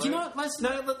 Yeah, but you know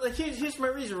what? Here's my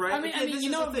reason, right? Here's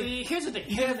the thing.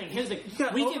 You've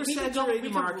got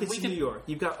oversaturated markets in New York.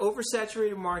 You've got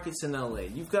oversaturated markets in LA.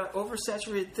 You've got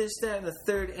oversaturated this, that, and the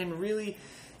third. And really,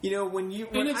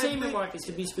 entertainment markets,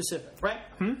 to be specific, right?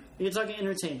 You're talking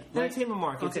entertainment. Right? Entertainment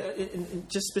markets,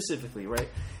 just specifically, right?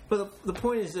 But the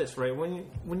point is this, right?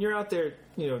 When you're out there,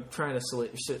 trying to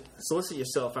solicit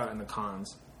yourself out in the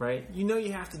cons, right?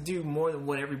 You have to do more than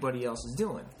what everybody else is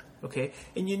doing. Okay,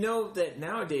 and that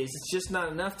nowadays it's just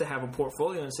not enough to have a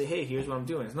portfolio and say, "Hey, here's what I'm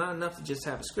doing." It's not enough to just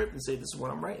have a script and say, "This is what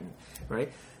I'm writing."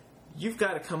 Right? You've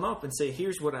got to come up and say,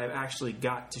 "Here's what I've actually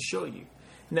got to show you."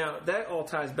 Now that all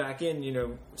ties back in,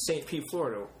 St. Pete,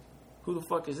 Florida. Who the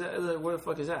fuck is that? Where the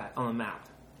fuck is that on the map?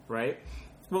 Right?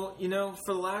 Well,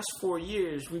 for the last 4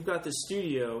 years, we've got this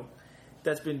studio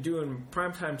that's been doing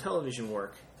primetime television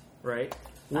work. Right?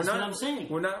 That's what I'm saying.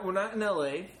 We're not in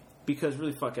LA because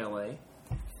really fuck LA.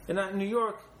 And not in New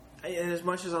York, and as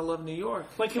much as I love New York.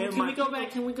 Wait, can we go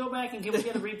back and can we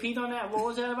get a repeat on that? What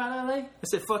was that about LA? I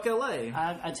said fuck LA.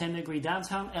 I tend to agree.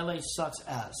 Downtown LA sucks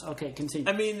ass. Okay, continue.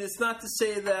 I mean, it's not to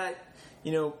say that,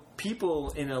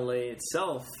 people in LA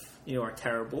itself, are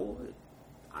terrible.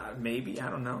 Maybe, I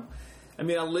don't know. I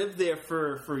mean, I lived there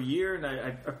for a year, and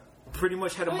I pretty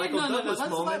much had a Michael Douglas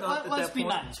moment at that point. Let's be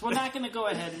nice. We're not going to go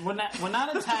ahead. We're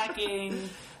not attacking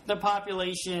the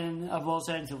population of Los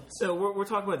Angeles. So we're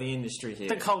talking about the industry here,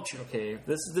 the culture. Okay,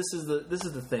 this is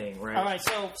the thing, right? All right.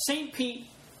 So St. Pete,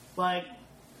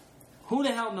 who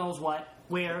the hell knows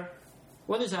where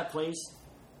is that place?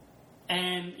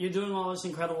 And you're doing all this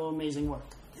incredible, amazing work.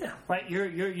 Yeah. Right.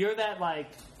 You're that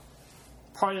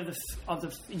part of the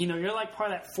you're like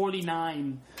part of that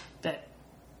 49 that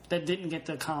didn't get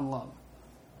the con love,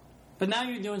 but now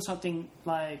you're doing something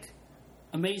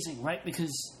amazing, right?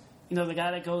 Because the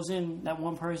guy that goes in, that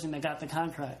one person that got the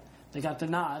contract, they got the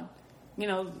nod,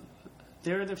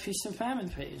 they're the feast and famine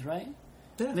phase, right?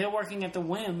 Yeah. They're working at the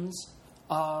whims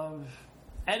of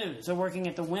editors. They're working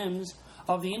at the whims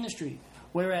of the industry.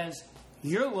 Whereas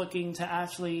you're looking to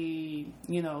actually,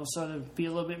 sort of be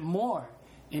a little bit more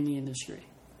in the industry.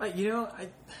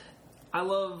 I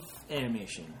love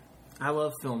animation. I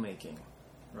love filmmaking,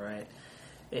 right?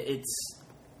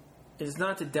 It's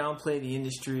not to downplay the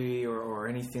industry or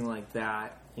anything like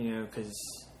that,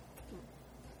 because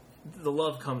the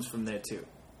love comes from there too,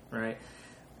 right?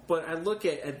 But I look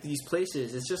at these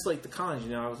places, it's just like the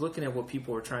cons, I was looking at what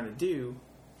people are trying to do.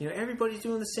 Everybody's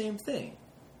doing the same thing.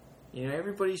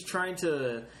 Everybody's trying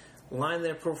to line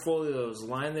their portfolios,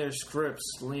 line their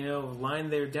scripts, line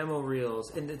their demo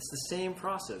reels, and it's the same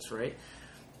process, right?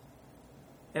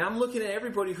 And I'm looking at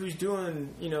everybody who's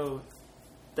doing,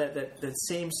 that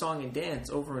same song and dance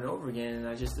over and over again, and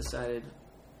I just decided,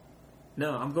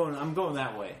 no, I'm going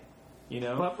that way,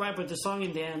 But the song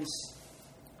and dance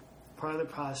part of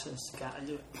the process, gotta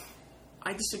do it.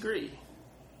 I disagree.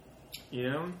 You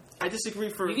know, I disagree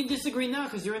for. You can disagree now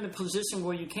because you're in the position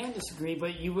where you can disagree,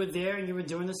 but you were there and you were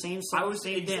doing the same song,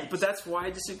 same dance. But that's why I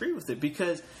disagree with it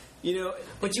because, you know.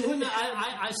 But you wouldn't.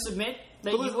 I submit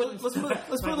that you wouldn't. Let's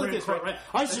put it like this, right?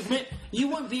 I submit you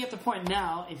wouldn't be at the point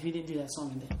now if you didn't do that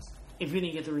song and dance. If you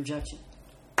didn't get the rejection.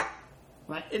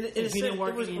 Right? If you didn't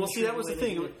work see, that was the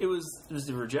thing. It was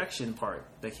the rejection part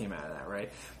that came out of that, right?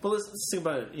 But let's think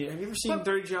about it. Have you ever seen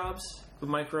Dirty Jobs with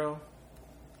Mike Rowe?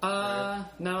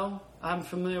 No. I'm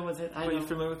familiar with it. Are you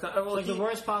familiar with it? Well, like the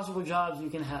worst possible jobs you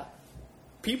can have.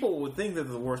 People would think that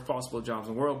they're the worst possible jobs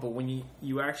in the world, but when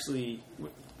you actually...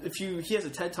 he has a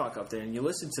TED Talk up there, and you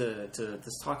listen to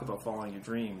this talk about following your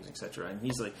dreams, etc., and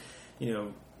he's like, you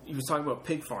know, he was talking about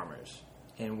pig farmers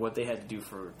and what they had to do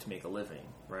to make a living,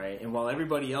 right? And while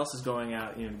everybody else is going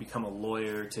out, you know, to become a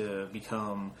lawyer, to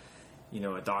become, you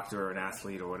know, a doctor or an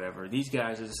athlete or whatever, these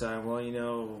guys are deciding, well, you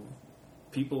know,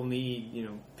 people need, you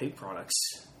know, pig products,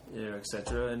 you know,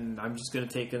 etc., and I'm just going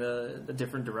to take a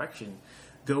different direction,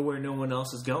 go where no one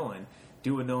else is going,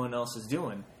 do what no one else is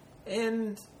doing,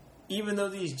 and even though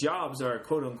these jobs are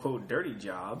quote unquote dirty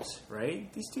jobs,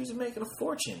 right? These dudes are making a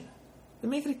fortune. They're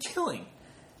making a killing.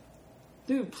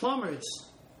 Dude, plumbers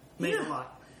make a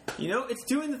lot. You know, it's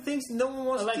doing the things no one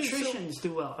wants to do. Electricians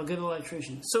do well. A good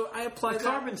electrician. So I apply that. A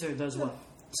carpenter does well.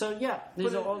 So yeah,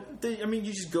 I mean,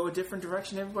 you just go a different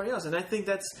direction than everybody else, and I think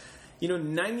that's, you know,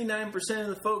 99% of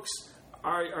the folks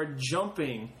are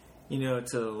jumping, you know,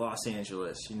 to Los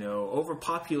Angeles, you know,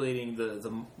 overpopulating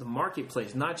the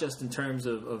marketplace, not just in terms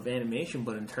of animation,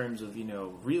 but in terms of, you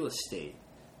know, real estate,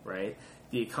 right?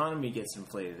 The economy gets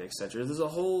inflated, etc. There's a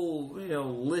whole, you know,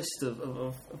 list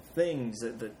of things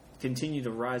that continue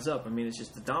to rise up. I mean, it's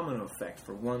just the domino effect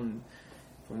for one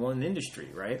industry,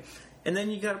 right? And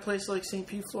then you got a place like St.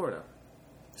 Pete, Florida.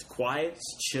 It's quiet,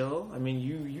 it's chill. I mean,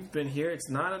 you've been here. It's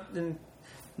not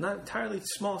entirely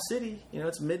small city. You know,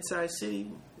 it's a mid-sized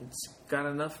city. It's got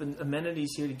enough amenities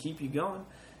here to keep you going,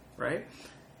 right?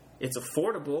 It's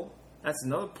affordable. That's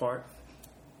another part.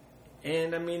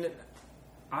 And I mean,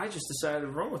 I just decided to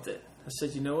run with it. I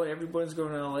said, you know what? Everyone's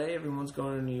going to L.A. Everyone's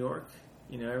going to New York.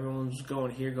 You know, everyone's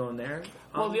going here, going there.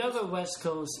 Well, the other West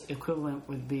Coast equivalent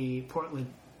would be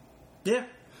Portland. Yeah.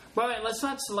 Well, right, let's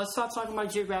not talk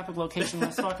about geographic location.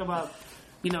 Let's talk about,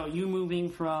 you know, you moving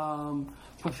from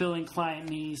fulfilling client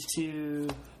needs to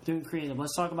doing creative.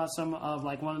 Let's talk about some of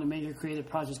like one of the major creative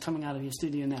projects coming out of your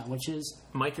studio now, which is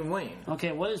Mike and Wayne.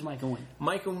 Okay, what is Mike and Wayne?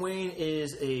 Mike and Wayne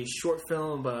is a short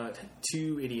film about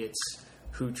two idiots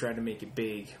who tried to make it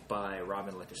big by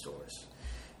robbing liquor stores.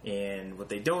 And what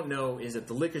they don't know is that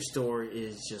the liquor store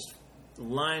is just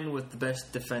lined with the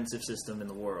best defensive system in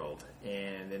the world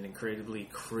and an incredibly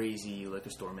crazy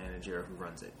liquor store manager who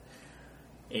runs it.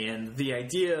 And the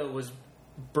idea was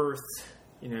birthed,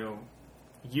 you know,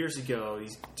 years ago.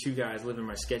 These two guys live in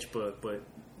my sketchbook, but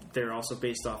they're also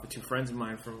based off of two friends of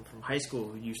mine from high school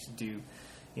who used to do,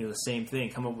 you know, the same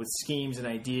thing, come up with schemes and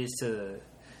ideas to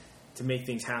make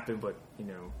things happen, but, you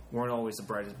know, weren't always the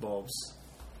brightest bulbs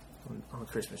on a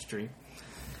Christmas tree.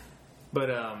 But,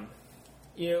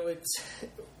 you know,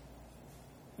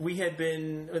 we had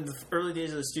been, in the early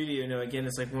days of the studio, you know, again,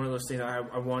 it's like one of those things,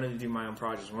 I wanted to do my own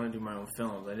projects, I wanted to do my own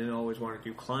films. I didn't always want to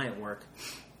do client work,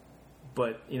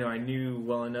 but, you know, I knew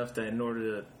well enough that in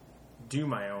order to do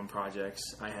my own projects,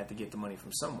 I had to get the money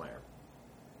from somewhere.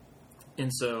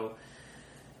 And so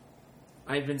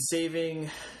I've been saving,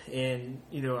 and,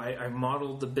 you know, I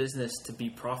modeled the business to be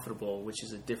profitable, which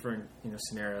is a different, you know,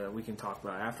 scenario that we can talk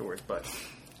about afterwards. But,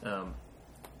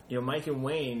 you know, Mike and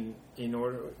Wayne, in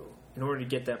order to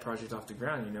get that project off the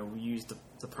ground, you know, we used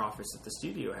the profits that the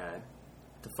studio had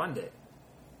to fund it,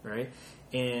 right?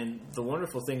 And the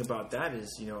wonderful thing about that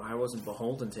is, you know, I wasn't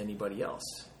beholden to anybody else.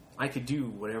 I could do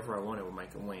whatever I wanted with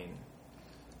Mike and Wayne,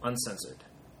 uncensored.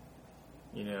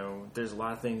 You know, there's a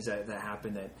lot of things that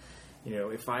happen that, you know,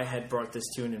 if I had brought this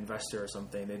to an investor or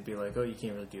something, they'd be like, "Oh, you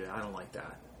can't really do that. I don't like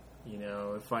that." You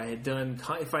know, if I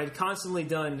had constantly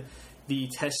done the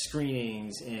test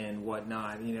screenings and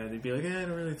whatnot, you know, they'd be like, "I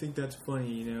don't really think that's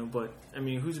funny," you know. But I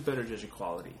mean, who's a better judge of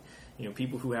quality? You know,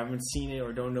 people who haven't seen it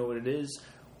or don't know what it is,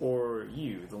 or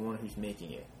you, the one who's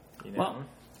making it. You know, well,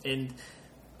 and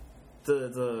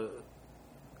the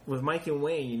with Mike and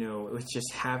Wayne, you know, it was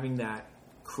just having that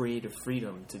creative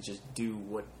freedom to just do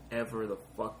whatever the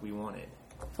fuck we wanted.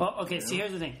 Well, okay, you know? See,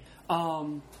 here's the thing.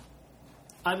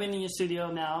 I've been in your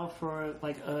studio now for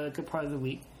like a good part of the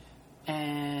week,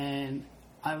 and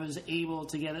I was able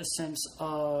to get a sense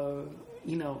of,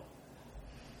 you know,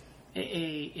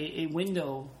 a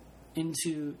window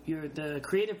into the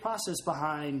creative process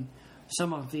behind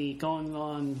some of the going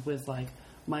on with like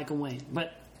Mike and Wayne.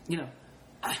 But, you know,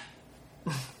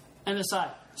 and And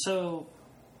aside, so,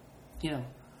 you know,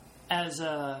 as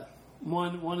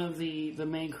one of the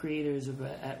main creators of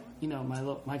at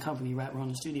my company, Rat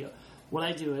Ronin Studio, what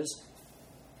I do is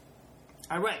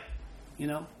I write. You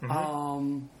know,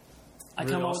 I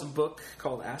come up with a book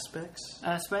called Aspects.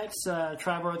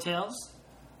 Triborough Tales.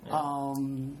 Yeah.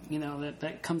 You know,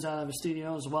 that comes out of a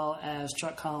studio, as well as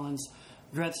Chuck Collins'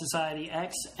 Dread Society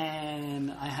X,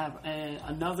 and I have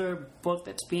another book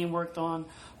that's being worked on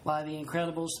by the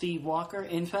incredible Steve Walker,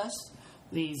 Infest.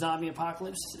 The zombie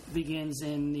apocalypse begins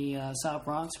in the South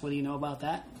Bronx. What do you know about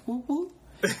that? Whoop, whoop.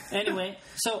 Anyway,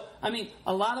 so, I mean,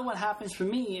 a lot of what happens for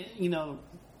me, you know,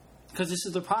 because this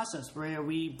is the process where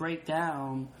we break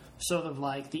down sort of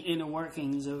like the inner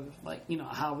workings of, like, you know,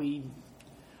 how we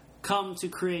come to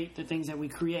create the things that we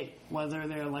create, whether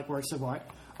they're like works of art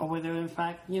or whether, in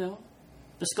fact, you know,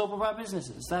 the scope of our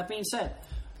businesses. That being said,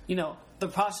 you know, the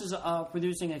process of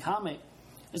producing a comic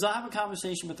is I have a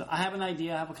conversation I have an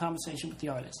idea, I have a conversation with the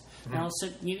artist. Mm-hmm. And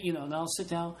I'll sit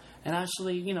down and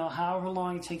actually, you know, however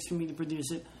long it takes for me to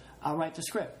produce it, I'll write the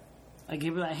script. I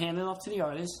hand it off to the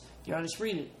artist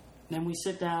read it. Then we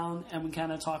sit down and we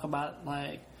kind of talk about,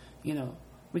 like, you know,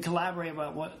 we collaborate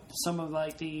about what some of,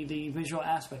 like, the visual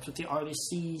aspects, what the artist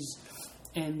sees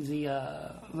in the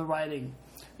writing.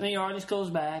 And the artist goes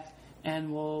back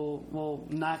and we'll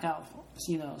knock out,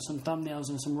 you know, some thumbnails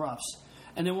and some roughs.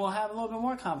 And then we'll have a little bit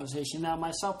more conversation. Now,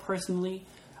 myself personally,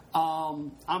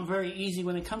 I'm very easy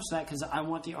when it comes to that because I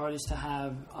want the artist to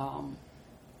have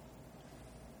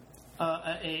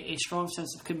a strong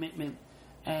sense of commitment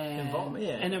and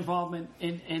involvement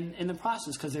in the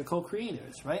process because they're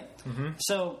co-creators, right? Mm-hmm.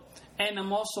 So, and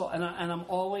I'm also I'm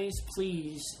always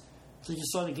pleased to just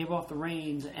sort of give off the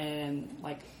reins and,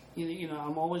 like, you know,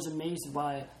 I'm always amazed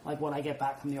by, like, what I get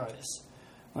back from the artists,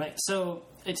 right? So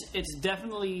it's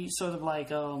definitely sort of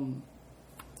like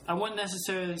I wouldn't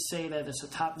necessarily say that it's a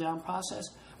top-down process,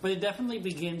 but it definitely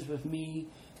begins with me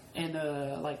in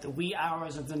like the wee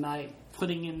hours of the night,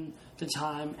 putting in the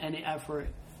time and the effort,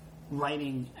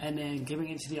 writing, and then giving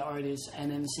it to the artist,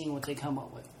 and then seeing what they come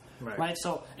up with. Right?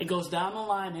 So it goes down the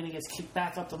line, and it gets kicked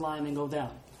back up the line and go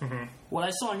down. Mm-hmm. What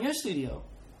I saw in your studio,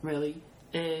 really,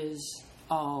 is,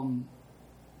 you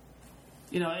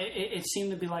know, it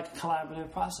seemed to be like a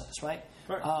collaborative process, right?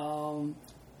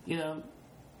 You know,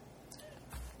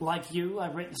 like you,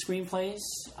 I've written screenplays,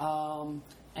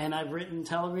 and I've written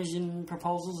television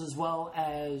proposals as well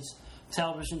as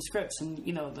television scripts. And,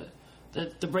 you know,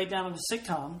 the breakdown of a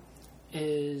sitcom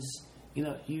is, you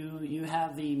know, you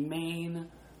have the main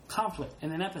conflict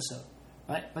in an episode,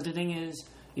 right? But the thing is,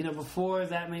 you know, before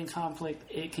that main conflict,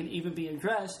 it can even be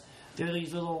addressed, there are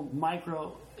these little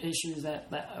micro issues that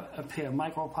appear,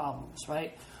 micro problems,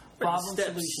 right? Problem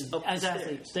solutions.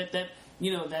 Exactly. That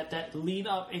you know, that lead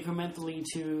up incrementally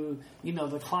to, you know,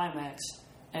 the climax,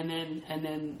 and then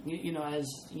you know, as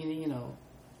you know,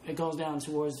 it goes down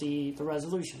towards the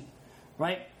resolution,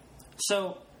 right?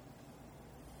 So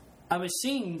I was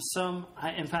seeing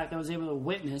in fact, I was able to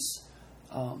witness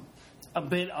a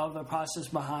bit of the process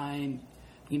behind,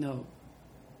 you know,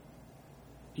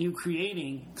 you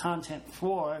creating content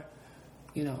for,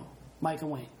 you know, Mike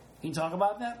and Wayne. Can you talk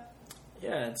about that?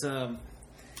 Yeah, it's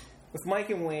with Mike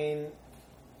and Wayne,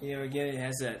 you know, again, it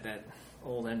has that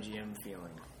old MGM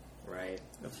feeling, right?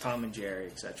 Of Tom and Jerry,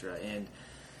 etc. And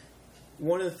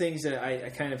one of the things that I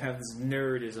kind of have this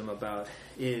nerdism about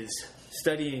is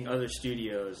studying other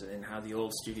studios and how the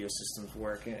old studio systems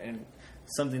work. And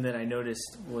something that I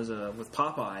noticed was with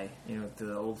Popeye, you know,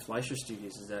 the old Fleischer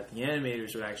Studios, is that the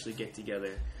animators would actually get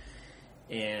together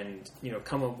and, you know,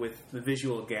 come up with the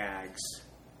visual gags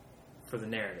for the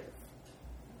narrative.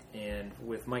 And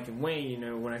with Mike and Wayne, you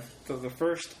know, the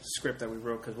first script that we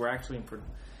wrote, because we're actually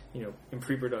in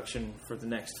pre-production for the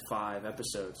next 5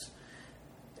 episodes.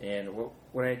 And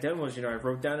what I had done was, you know, I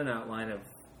wrote down an outline of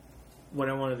what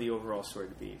I wanted the overall story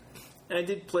to be. And I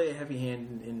did play a heavy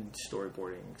hand in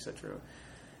storyboarding, etc.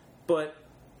 But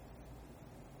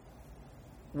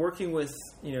working with,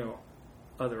 you know,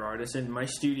 other artists, and my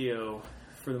studio,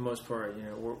 for the most part, you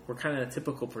know, we're kind of a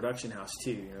typical production house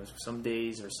too. You know, some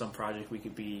days or some project we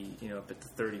could be, you know, up at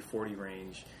the 30-40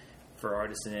 range for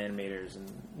artists and animators, and,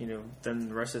 you know, then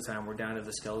the rest of the time we're down to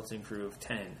the skeleton crew of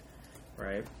 10,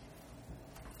 right?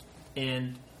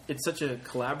 And it's such a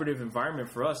collaborative environment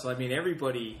for us. I mean,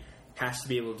 everybody has to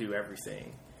be able to do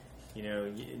everything. You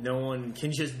know, no one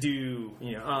can just do,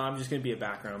 you know, I'm just going to be a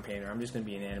background painter, I'm just going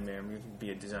to be an animator, I'm going to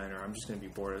be a designer, I'm just going to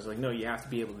be bored. I was like, no, you have to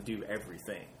be able to do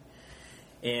everything.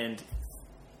 And,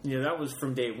 you know, that was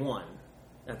from day one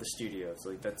at the studio. It's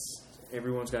like,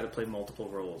 everyone's got to play multiple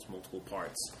roles, multiple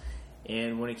parts.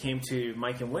 And when it came to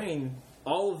Mike and Wayne,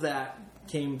 all of that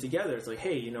came together. It's like,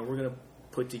 hey, you know, we're going to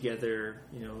put together,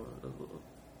 you know,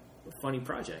 a funny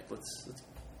project. Let's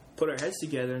put our heads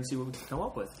together and see what we can come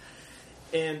up with.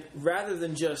 And rather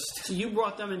than just... So you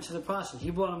brought them into the process.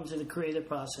 You brought them to the creative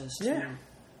process. Yeah.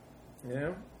 You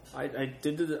know, I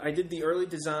did the early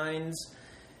designs,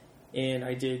 and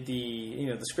I did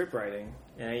the script writing,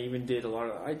 and I even did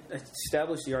I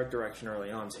established the art direction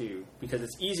early on too, because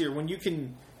it's easier when you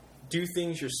can do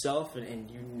things yourself and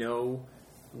you know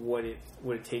what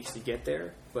it takes to get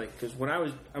there. Like, because when I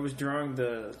was drawing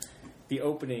the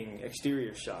opening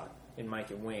exterior shot in Mike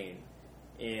and Wayne,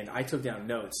 and I took down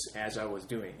notes as I was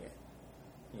doing it,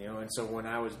 you know, and so when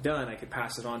I was done, I could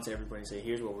pass it on to everybody and say,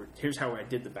 here's how I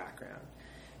did the background.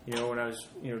 You know, when I was,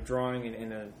 you know, drawing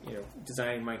and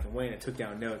designing Mike and Wayne, I took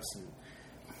down notes and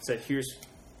said, here's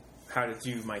how to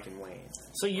do Mike and Wayne.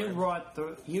 So you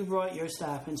brought your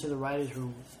staff into the writer's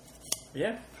room.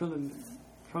 Yeah. From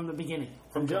the beginning.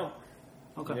 From jump.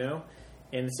 Okay. You know,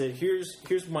 and said,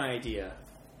 here's my idea,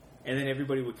 and then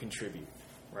everybody would contribute,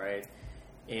 right?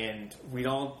 And we'd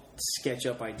all sketch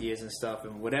up ideas and stuff,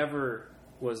 and whatever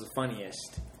was the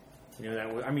funniest, you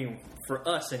know, for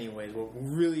us anyways, what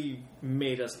really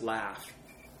made us laugh,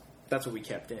 that's what we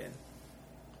kept in,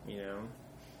 you know.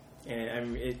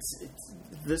 And it's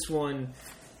this one,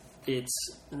 it's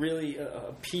really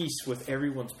a piece with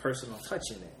everyone's personal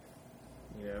touch in it,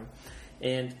 you know.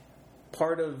 And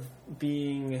part of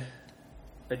being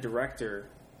a director,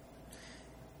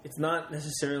 it's not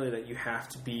necessarily that you have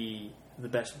to be the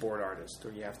best board artist,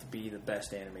 or you have to be the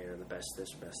best animator, the best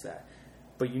this or best that.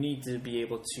 But you need to be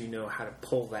able to know how to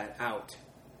pull that out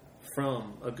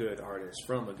from a good artist,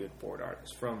 from a good board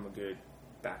artist, from a good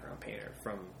background painter,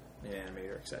 from an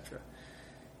animator, etc.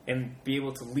 And be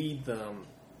able to lead them,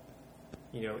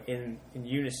 you know, in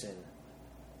unison,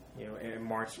 you know, and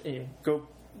march, and go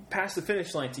past the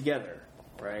finish line together,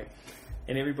 right?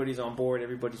 And everybody's on board,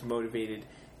 everybody's motivated,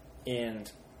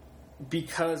 and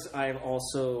because I've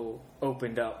also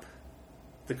opened up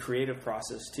the creative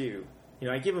process too, you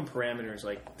know, I give them parameters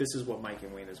like, this is what Mike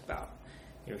and Wayne is about.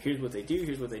 You know, here's what they do,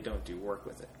 here's what they don't do, work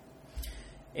with it.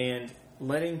 And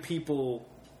letting people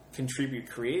contribute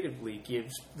creatively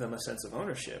gives them a sense of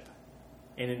ownership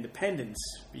and independence,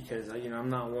 because, you know, I'm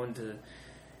not one to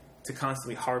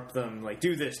constantly harp them, like,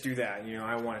 do this, do that, you know,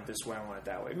 I want it this way, I want it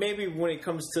that way. Maybe when it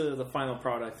comes to the final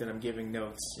product and I'm giving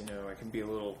notes, you know, I can be a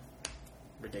little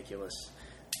ridiculous,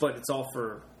 but it's all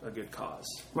for a good cause,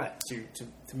 right? To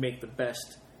make the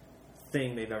best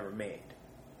thing they've ever made.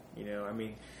 You know, I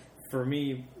mean, for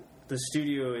me, the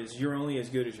studio is, you're only as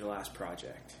good as your last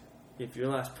project. If your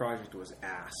last project was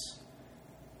ass,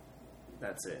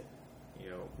 that's it. You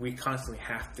know, we constantly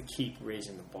have to keep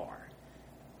raising the bar.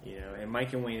 You know, and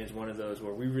Mike and Wayne is one of those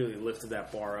where we really lifted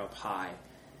that bar up high,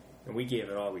 and we gave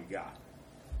it all we got.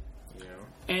 You know?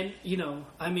 And, you know,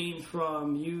 I mean,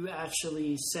 from you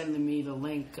actually sending me the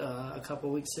link a couple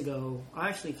weeks ago, or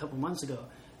actually a couple months ago,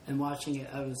 and watching it,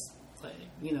 I was like,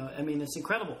 you know, I mean, it's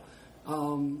incredible.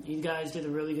 You guys did a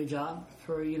really good job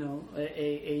for, you know,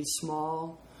 a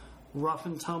small, rough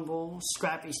and tumble,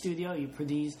 scrappy studio. You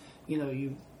produce, you know,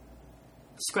 you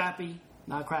scrappy,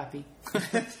 not crappy.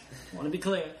 Want to be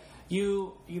clear.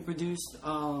 You produced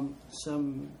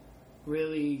some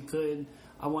really good,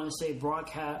 I want to say,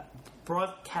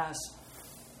 broadcast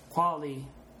quality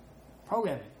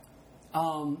programming.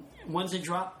 When's it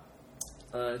drop?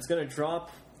 It's going to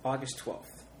drop August 12th.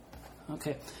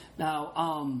 Okay.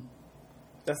 Now,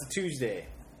 that's a Tuesday.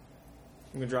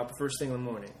 I'm going to drop the first thing in the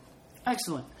morning.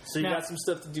 Excellent. So you got some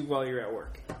stuff to do while you're at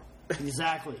work.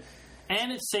 Exactly.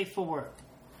 And it's safe for work.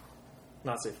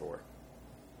 Not safe for work.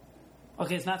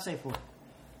 Okay, it's not safe for work.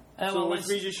 So which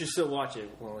means you should still watch it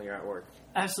while you're at work.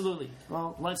 Absolutely.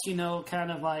 Well, lets you know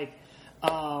kind of like,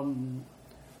 I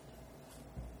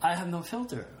have no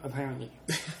filter, apparently.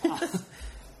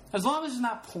 As long as it's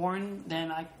not porn,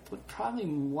 then I would probably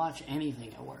watch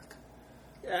anything at work.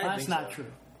 Yeah, that's not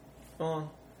true.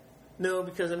 No,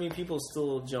 because, I mean, people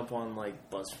still jump on,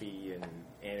 like, BuzzFeed and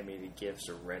animated GIFs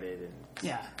or Reddit and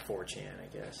 4chan, I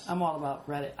guess. I'm all about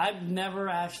Reddit. I've never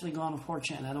actually gone to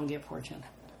 4chan. I don't get 4chan.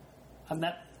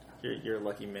 You're a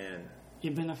lucky man.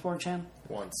 You've been to 4chan?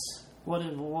 Once. What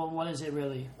is it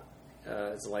really?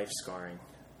 It's life scarring.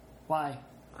 Why?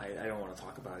 I don't want to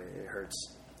talk about it. It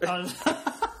hurts.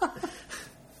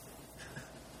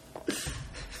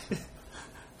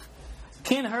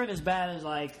 Can't hurt as bad as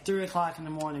like 3 o'clock in the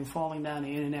morning falling down the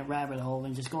internet rabbit hole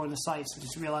and just going to sites and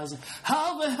just realizing,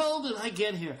 how the hell did I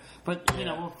get here? But you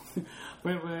know,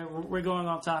 we're going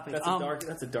off topic. That's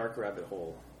a dark rabbit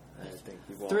hole. I think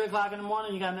 3 o'clock in the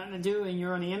morning, you got nothing to do and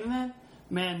you're on the internet.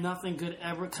 Man, nothing good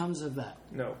ever comes of that.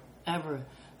 No, ever.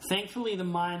 Thankfully, the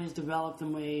mind is developed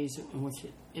in ways in which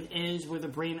it is where the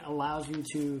brain allows you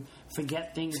to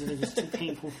forget things that are just too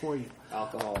painful for you.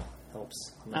 Alcohol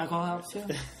helps. Alcohol helps too?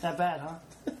 That bad, huh?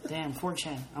 Damn,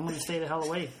 4chan. I'm going to stay the hell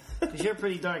away. Because you're a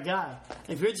pretty dark guy.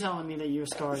 If you're telling me that you're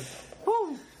scarred.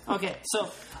 Woo! Okay, so,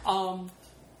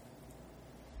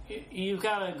 you've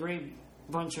got a great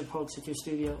bunch of folks at your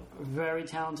studio. Very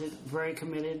talented, very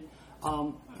committed,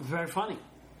 very funny.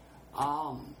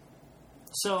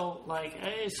 So, like,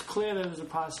 it's clear there was a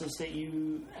process that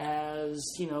you, as,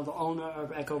 you know, the owner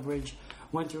of Echo Bridge,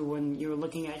 went through when you were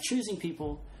looking at choosing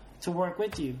people to work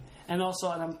with you. And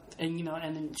also, and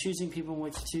then choosing people in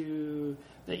which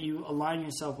that you align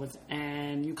yourself with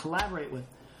and you collaborate with.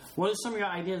 What are some of your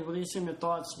ideas? What are some of your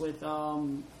thoughts with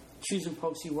choosing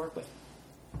folks you work with?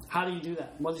 How do you do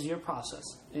that? What is your process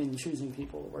in choosing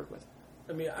people to work with?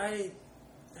 I mean, I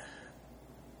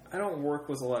don't work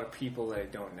with a lot of people that I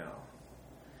don't know.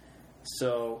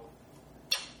 So,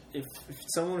 if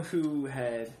someone who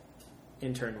had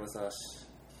interned with us,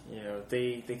 you know,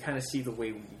 they kind of see the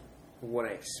way what I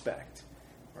expect,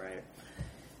 right?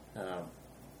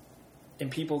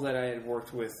 And people that I had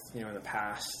worked with, you know, in the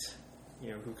past, you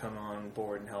know, who come on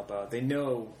board and help out, they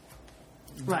know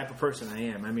the type of person I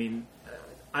am. I mean,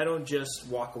 I don't just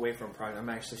walk away from a project. I'm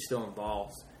actually still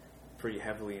involved pretty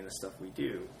heavily in the stuff we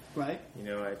do. Right. You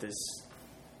know,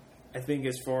 I think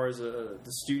as far as the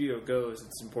studio goes,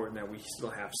 it's important that we still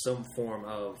have some form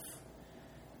of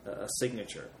a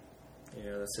signature, you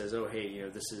know, that says, oh, hey, you know,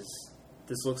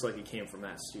 this looks like it came from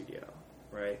that studio,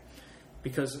 right?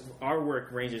 Because our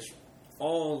work ranges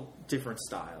all different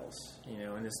styles, you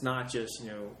know, and it's not just,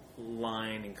 you know,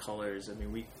 line and colors. I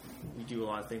mean, we do a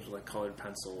lot of things with like colored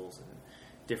pencils and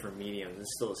different mediums.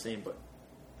 It's still the same, but,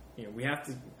 you know, we have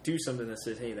to do something that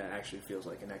says, hey, that actually feels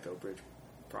like an Echo Bridge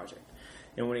project.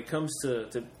 And when it comes to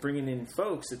bringing in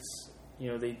folks, it's, you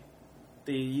know, they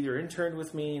either interned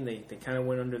with me and they kind of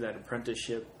went under that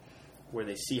apprenticeship where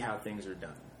they see how things are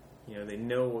done. You know, they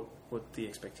know what the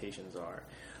expectations are,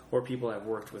 or people I've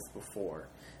worked with before.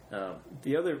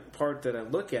 The other part that I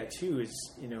look at, too,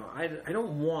 is, you know, I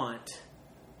don't want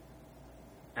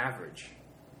average.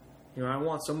 You know, I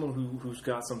want someone who's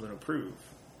got something to prove.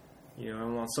 You know, I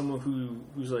want someone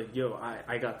who's like, yo,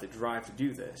 I got the drive to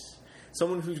do this.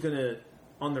 Someone who's going to,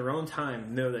 on their own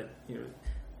time, know that, you know,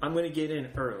 I'm going to get in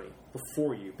early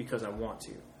before you because I want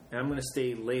to. And I'm going to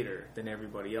stay later than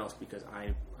everybody else because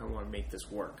I want to make this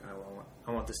work.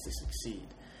 I want this to succeed.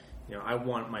 You know, I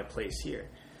want my place here.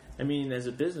 I mean, as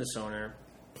a business owner,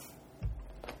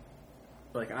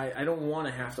 like, I don't want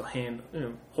to have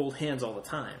to hold hands all the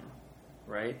time,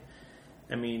 right?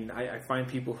 I mean, I find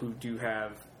people who do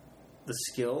have the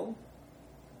skill,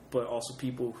 but also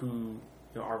people who,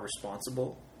 you know, are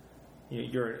responsible. You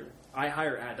know, I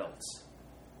hire adults.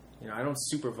 You know, I don't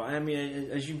supervise. I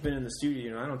mean, as you've been in the studio,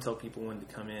 you know, I don't tell people when to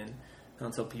come in. I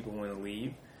don't tell people when to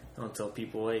leave. I don't tell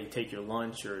people, hey, take your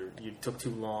lunch, or you took too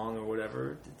long, or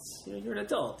whatever. It's, you know, you're an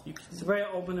adult. It's a very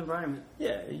open environment.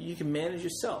 Yeah, you can manage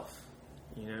yourself.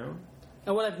 You know.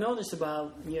 And what I've noticed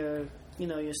about your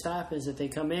staff is that they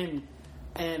come in,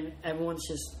 and everyone's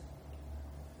just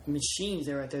machines.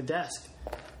 They're at their desk.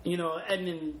 You know,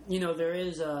 Edmund. You know, there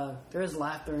is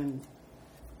laughter and.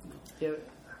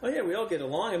 Oh yeah, we all get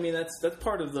along. I mean, that's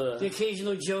part of the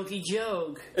occasional jokey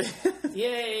joke.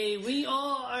 Yay, we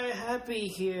all are happy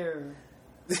here.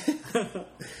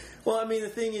 Well, I mean, the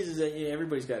thing is that, you know,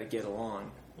 everybody's got to get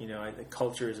along. You know, I think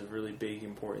culture is a really big,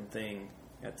 important thing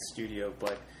at the studio.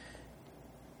 But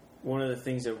one of the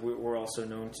things that we're also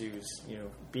known to is, you know,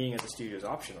 being at the studio is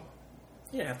optional.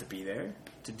 You don't have to be there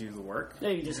to do the work. Yeah,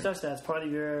 you discussed that. It's part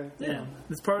of your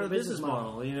it's part of the business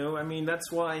model. You know, I mean,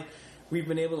 that's why we've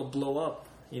been able to blow up.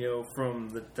 You know, from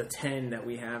the 10 that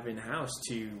we have in-house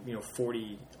to, you know,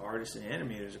 40 artists and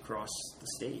animators across the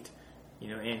state, you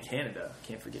know, and Canada.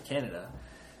 Can't forget Canada,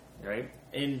 right?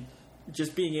 And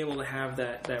just being able to have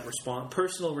that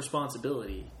personal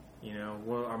responsibility, you know,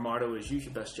 well, our motto is use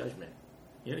your best judgment.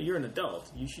 You know, you're an adult.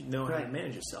 You should know how to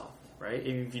manage yourself, right?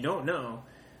 And if you don't know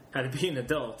how to be an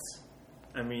adult,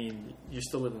 I mean, you're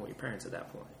still living with your parents at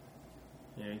that point.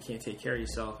 You know, you can't take care of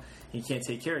yourself. You can't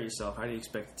take care of yourself. How do you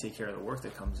expect to take care of the work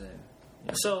that comes in? You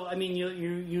know? So, I mean,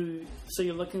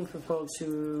 you're looking for folks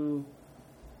who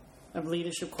have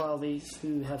leadership qualities,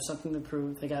 who have something to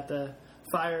prove. They got the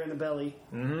fire in the belly,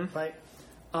 right?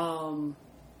 So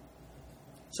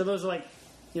those are like,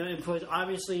 you know, employees.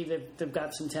 Obviously, they've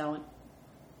got some talent.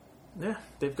 Yeah,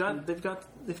 they've got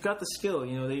the skill.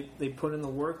 You know, they put in the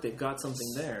work. They've got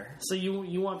something there. So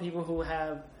you want people who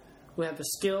have the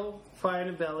skill, fire in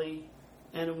the belly,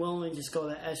 and are willing to just go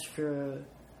the extra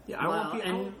Yeah, I want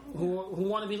and who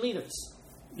want to be leaders.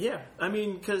 Yeah, I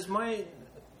mean, because my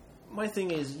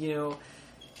thing is,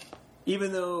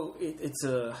 even though it's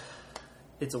a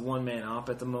one-man op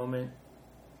at the moment,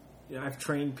 I've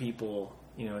trained people,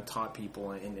 taught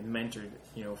people and mentored,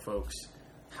 folks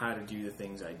how to do the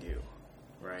things I do,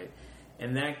 right?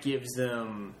 And that gives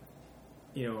them,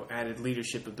 added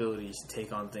leadership abilities to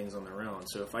take on things on their own.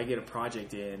 So if I get a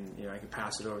project in, I can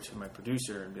pass it over to my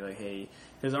producer and be like, hey,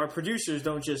 because our producers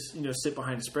don't just, sit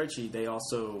behind a spreadsheet. They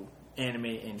also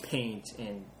animate and paint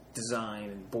and design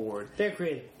and board. They're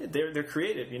creative. They're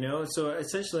creative, So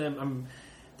essentially, I'm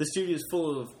the studio is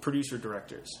full of producer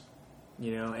directors,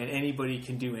 and anybody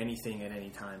can do anything at any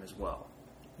time as well.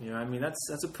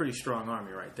 That's a pretty strong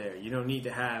army right there. You don't need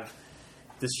to have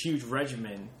this huge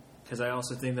regimen, because I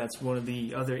also think that's one of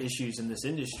the other issues in this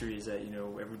industry is that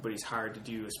everybody's hired to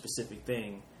do a specific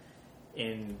thing,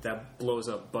 and that blows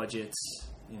up budgets.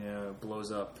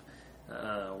 Blows up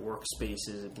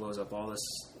workspaces. It blows up all this.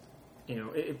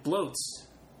 It bloats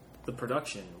the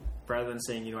production rather than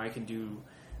saying I can do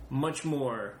much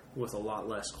more with a lot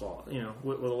less quality.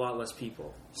 With a lot less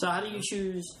people. So how do you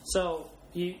choose? So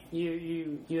you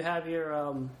have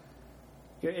your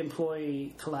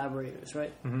employee collaborators,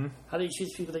 right? Mm-hmm. How do you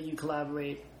choose people that you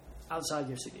collaborate outside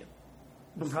your studio,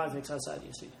 on projects outside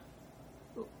your studio?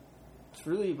 It's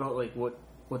really about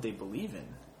what they believe in,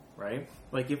 right?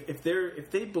 Like if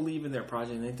they believe in their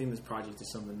project and they think this project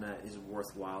is something that is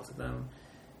worthwhile to them,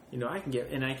 I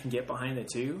can get behind it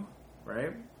too,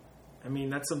 right?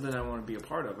 That's something I want to be a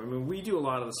part of. We do a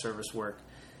lot of the service work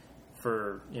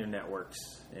for networks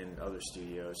and other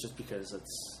studios just because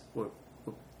that's what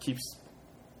keeps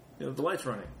the lights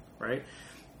running, right?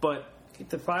 But keep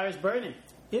the fires burning.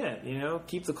 Yeah,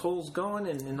 keep the coals going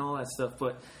and all that stuff.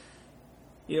 But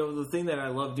the thing that I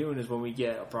love doing is when we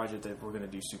get a project that we're going to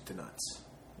do soup to nuts,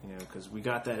 because we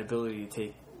got that ability to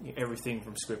take everything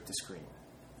from script to screen,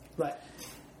 right?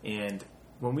 And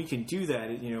when we can do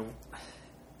that,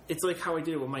 it's like how I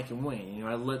did it with Mike and Wayne.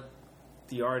 I let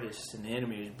the artists and the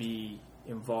animators be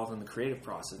involved in the creative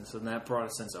process, and so that brought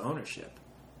a sense of ownership,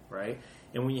 right?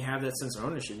 And when you have that sense of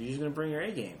ownership, you're just going to bring your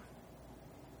A game,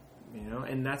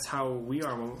 and that's how we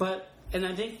are. And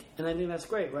I think that's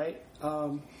great, right?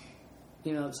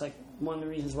 It's like one of the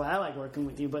reasons why I like working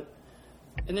with you.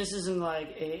 And this isn't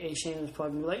like a shameless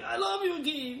plug. We're like, I love you,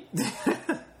 Gabe,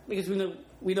 because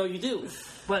we know you do.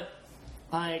 But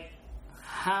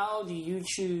how do you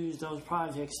choose those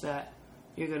projects that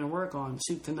you're going to work on,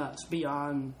 soup to nuts,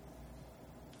 beyond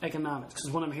economics?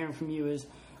 Because what I'm hearing from you is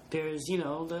there's,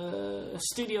 the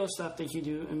studio stuff that you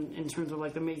do in terms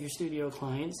of the major studio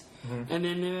clients. Mm-hmm. And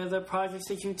then there are the projects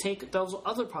that you take, those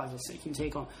other projects that you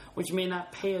take on, which may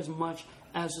not pay as much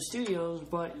as the studios,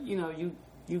 but,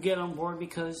 you get on board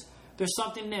because there's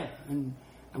something there. And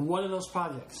what are those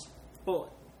projects?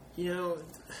 Well, can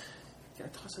I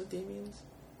toss out Damien's?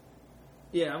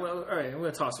 Yeah, all right, I'm going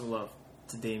to toss some love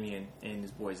to Damien and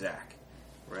his boy Zach,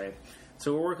 right?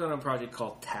 So we're working on a project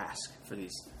called Task for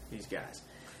these guys.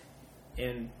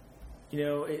 And,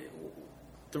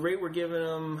 the rate we're giving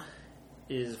them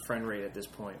is a friend rate at this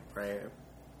point, right?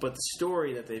 But the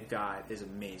story that they've got is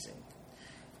amazing.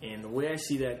 And the way I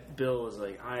see that bill is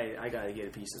I got to get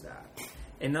a piece of that.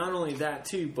 And not only that,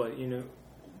 too, but,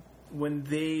 when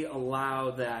they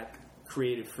allow that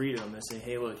creative freedom and say,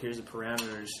 hey, look, here's the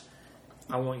parameters,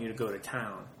 I want you to go to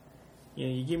town.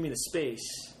 You give me the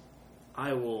space,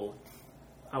 I will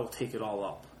take it all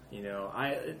up.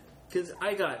 Because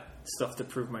I got stuff to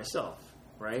prove myself,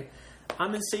 right?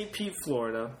 I'm in St. Pete,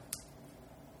 Florida.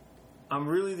 I'm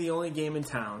really the only game in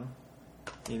town.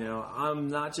 I'm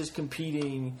not just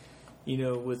competing,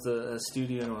 with a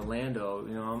studio in Orlando.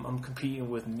 I'm competing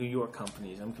with New York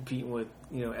companies. I'm competing with,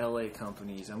 LA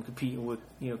companies. I'm competing with,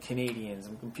 Canadians.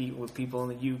 I'm competing with people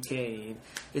in the UK.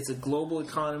 It's a global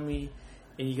economy,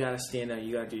 and you got to stand out.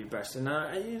 You got to do your best. And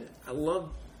I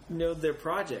love, their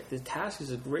project. The Task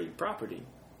is a great property,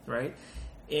 right?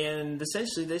 And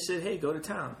essentially they said, hey, go to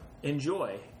town.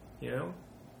 Enjoy,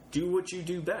 do what you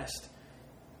do best.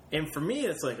 And for me,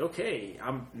 it's okay,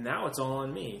 now it's all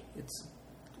on me. It's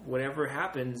whatever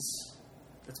happens,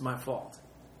 it's my fault.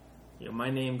 My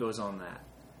name goes on that,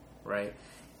 right?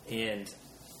 And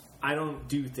I don't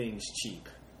do things cheap.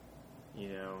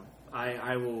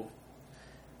 I will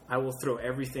throw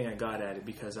everything I got at it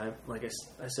because I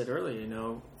said earlier,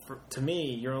 to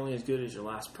me, you're only as good as your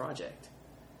last project.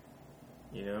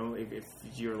 If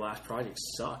your last project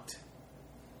sucked,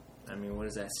 what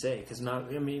does that say? Because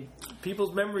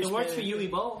people's memories. It works for UE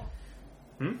Bowl.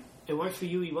 It works for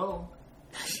UE Bowl.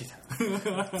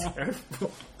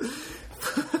 Terrible.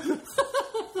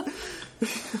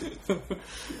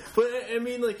 But I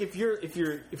mean, like if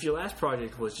your last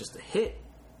project was just a hit,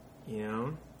 you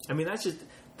know, I mean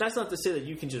that's not to say that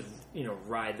you can just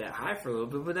ride that high for a little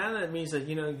bit, but now that means that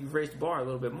you've raised the bar a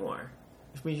little bit more,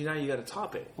 which means now you got to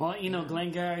top it. Well,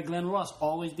 Glenn Gary, Glenn Ross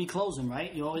always be closing,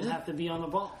 right? You always have to be on the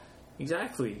ball.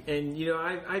 Exactly, and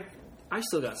I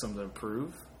still got something to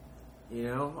prove.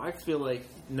 I feel like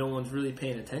no one's really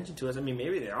paying attention to us. I mean,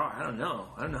 maybe they are. I don't know.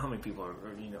 I don't know how many people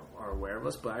are aware of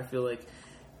us, but I feel like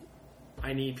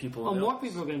I need people. Oh, more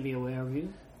people are going to be aware of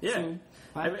you. Yeah, soon,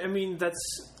 right? I mean that's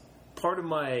part of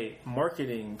my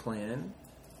marketing plan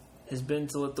has been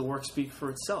to let the work speak for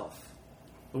itself.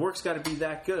 The work's got to be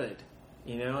that good,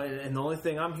 and the only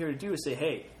thing I'm here to do is say,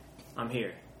 hey, I'm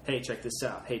here. Hey, check this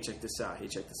out. Hey, check this out. Hey,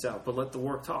 check this out. But let the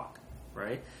work talk,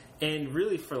 right? And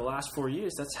really, for the last 4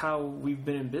 years, that's how we've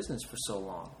been in business for so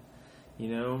long.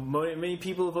 Many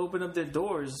people have opened up their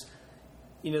doors,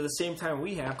 the same time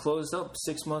we have, closed up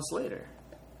 6 months later,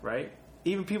 right?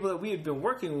 Even people that we had been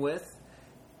working with,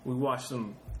 we watched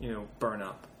them, burn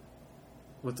up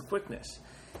with the quickness.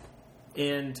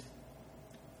 And,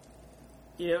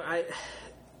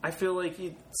 I feel like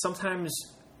sometimes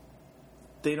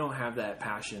they don't have that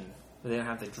passion. They don't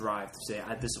have the drive to say,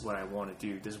 this is what I want to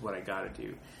do. This is what I got to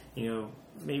do.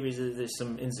 Maybe there's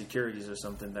some insecurities or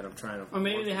something that I'm trying to. Or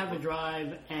maybe they have the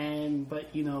drive,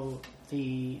 but the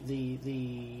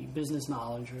business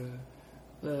knowledge or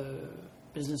the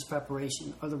business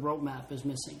preparation or the roadmap is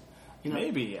missing.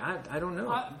 Maybe I don't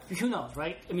know. Who knows,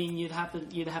 right? I mean, you'd have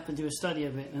to do a study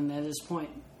of it, and at this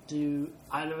point, do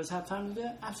either of us have time to do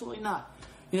that? Absolutely not.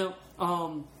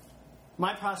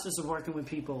 My process of working with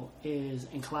people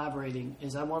and collaborating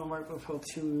is I want to work with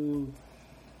folks who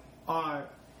are,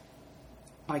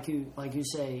 like you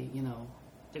say,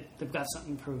 they've got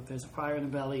something to prove. There's a fire in the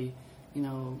belly.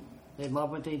 They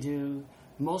love what they do.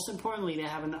 Most importantly, they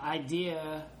have an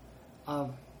idea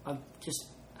of just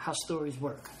how stories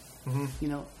work.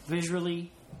 Mm-hmm.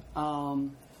 Visually,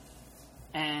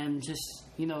 and just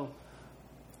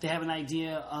they have an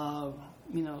idea of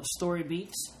story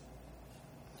beats.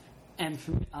 And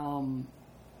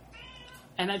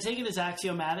I take it as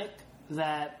axiomatic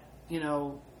that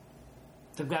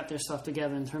they've got their stuff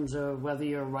together in terms of whether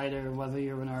you're a writer or whether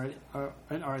you're an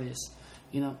artist.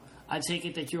 I take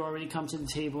it that you already come to the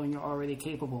table and you're already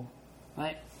capable,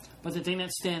 right? But the thing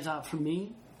that stands out for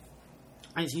me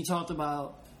is you talked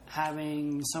about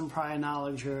having some prior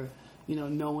knowledge or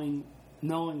knowing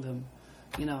them,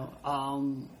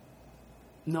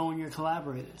 knowing your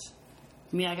collaborators.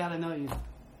 Me, I got to know you.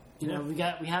 We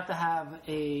have to have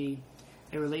a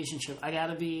relationship. I got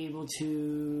to be able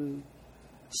to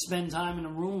spend time in a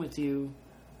room with you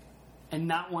and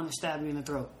not want to stab you in the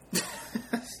throat.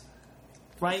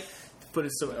 Right? But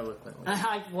it's so eloquently.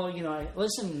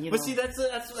 Listen. But see, that's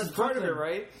part of it,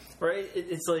 right? Right?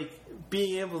 It's like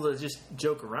being able to just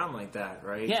joke around like that,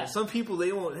 right? Yeah. Some people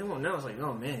they won't know. It's like,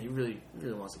 oh man, he really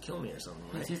wants to kill me or something,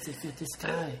 right? This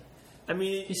guy. I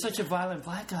mean, he's such a violent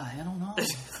black guy. I don't know.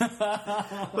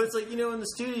 But it's like, in the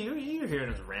studio, you're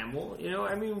hearing us ramble.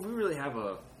 I mean, we really have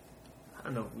I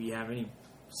don't know if we have any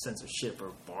censorship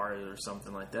or bars or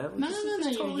something like that. No.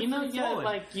 Totally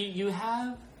You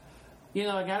have,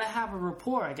 I gotta have a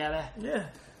rapport. I gotta. Yeah.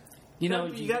 You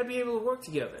gotta be able to work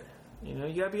together.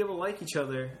 You gotta be able to like each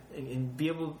other and be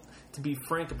able to be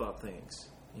frank about things.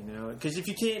 Because if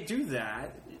you can't do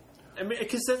that. I mean,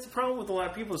 because that's the problem with a lot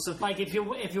of people. So, like, if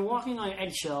you're walking on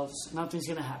eggshells, nothing's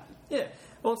going to happen. Yeah.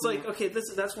 Well, it's like, okay,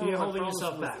 that's one you're of my holding problems.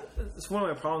 yourself back. It's one of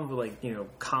my problems with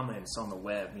comments on the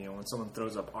web. When someone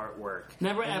throws up artwork.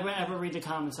 Never, ever read the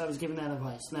comments. I was giving that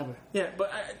advice. Never. Yeah, but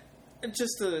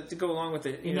just to go along with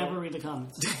it, you never read the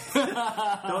comments.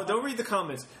 don't read the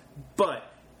comments. But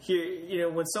here,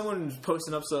 when someone's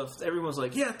posting up stuff, everyone's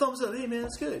like, "Yeah, thumbs up. Hey, man,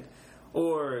 that's good,"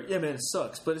 or "Yeah, man, it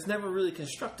sucks," but it's never really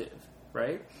constructive.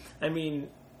 Right? I mean,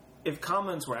 if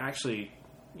comments were actually,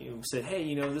 said,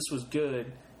 hey, this was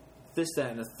good, this,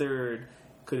 that, and the third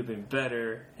could have been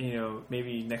better,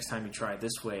 maybe next time you try it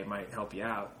this way, it might help you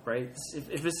out, right?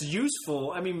 If it's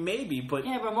useful, I mean, maybe, but...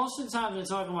 Yeah, but most of the time they're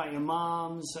talking about your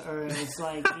moms, or it's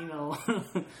like, some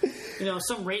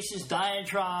racist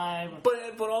diatribe.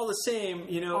 But all the same,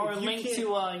 or linked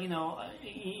to,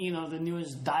 the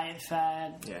newest diet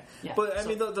fad. Yeah. But, I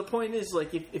mean, the point is,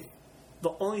 like, if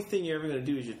the only thing you're ever going to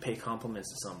do is just pay compliments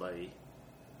to somebody,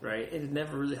 right? And it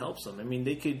never really helps them. I mean,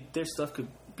 their stuff could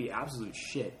be absolute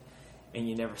shit, and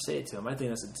you never say it to them. I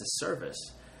think that's a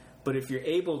disservice. But if you're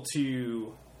able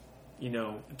to,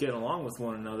 get along with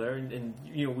one another, and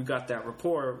we got that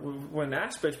rapport, when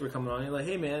aspects were coming on, you're like,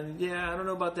 hey, man, yeah, I don't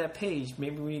know about that page.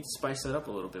 Maybe we need to spice that up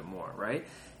a little bit more, right?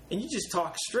 and you just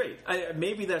talk straight.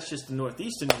 Maybe that's just the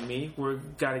Northeastern in me.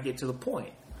 We've got to get to the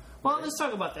point. Well, let's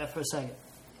talk about that for a second.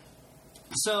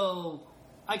 So,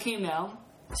 I came down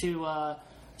to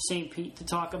St. Pete to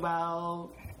talk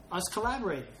about us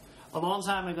collaborating. A long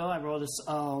time ago, I wrote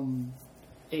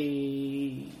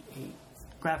a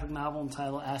graphic novel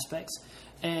entitled Aspects,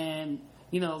 and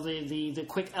the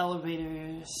quick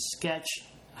elevator sketch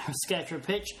or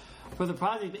pitch for the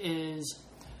project is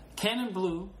Ken and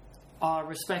Blue are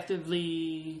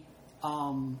respectively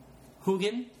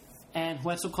Hugin and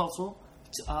Huetzalcoatl.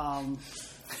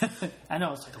 I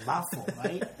know it's like a mouthful,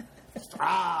 right?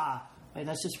 Wait,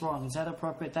 that's just wrong. Is that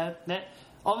appropriate? That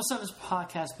all of a sudden this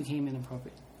podcast became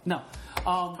inappropriate. No.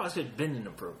 Probably could have been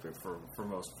inappropriate for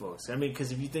most folks. I mean,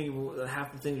 because if you think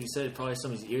half the things you said, probably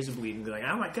somebody's ears are bleeding. They're like,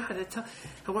 oh my God,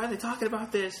 why are they talking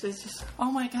about this? It's just... Oh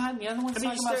my God, the other one's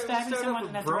talking about stabbing someone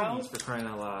in the throat. For crying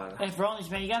out loud. Hey, bronies,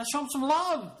 man, you gotta show them some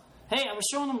love. Hey, I was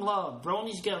showing them love.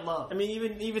 Bronies get love. I mean,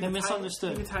 even they're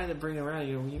misunderstood. Even time to bring around,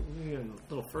 you're a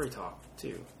little furry talk,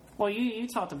 too. Well, you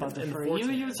talked about the furry.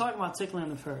 You were talking about tickling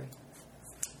the furry.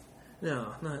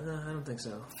 No, I don't think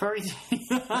so. Furry taint?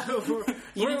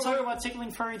 You didn't talk about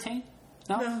tickling furry taint?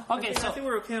 No? Okay, I think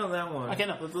we're okay on that one. Okay,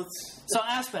 no. So,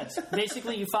 Aspects.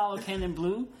 Basically, you follow Ken and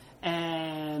Blue,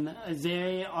 and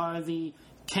they are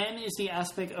Ken is the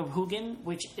aspect of Hugin,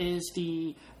 which is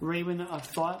the raven of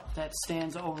thought that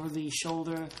stands over the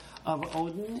shoulder of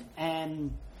Odin,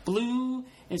 and Blue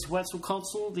is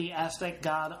Huetzalcoatl, the Aztec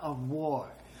god of war.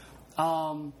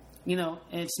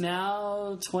 It's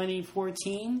now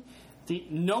 2014.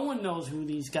 No one knows who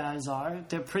these guys are.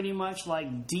 They're pretty much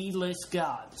like D-list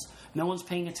gods. No one's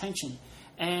paying attention.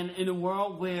 And in a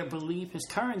world where belief is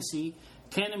currency,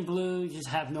 Ken and Blue just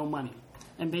have no money.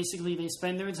 And basically they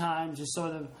spend their time just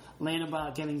sort of laying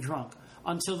about getting drunk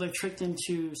until they're tricked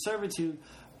into servitude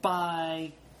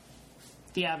by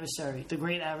the adversary, the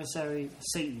great adversary,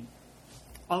 Satan,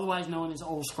 otherwise known as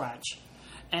Old Scratch.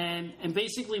 And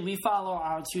basically we follow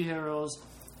our two heroes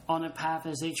on a path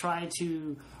as they try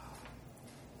to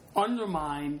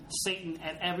undermine Satan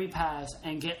at every pass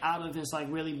and get out of this like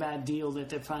really bad deal that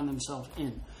they found themselves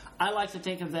in. I like to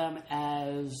think of them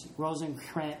as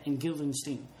Rosencrantz and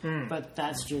Guildenstern, but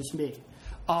that's just me.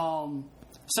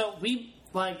 So we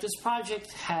this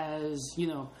project has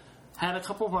had a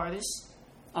couple of artists.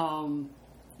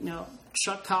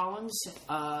 Chuck Collins,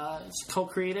 is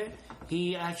co-creator.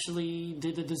 He actually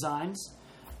did the designs,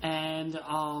 and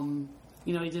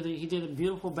he did a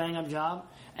beautiful bang-up job.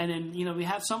 And then we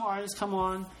have some artists come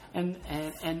on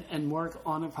and work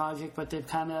on the project, but they've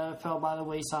kind of fell by the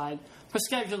wayside for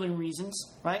scheduling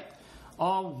reasons, right?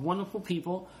 All wonderful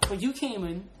people, but you came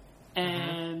in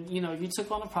and you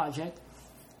took on a project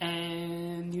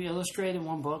and you illustrated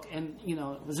one book, and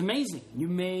it was amazing. You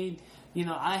made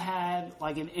I had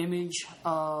like an image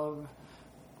of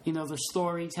the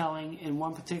storytelling in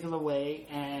one particular way,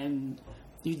 and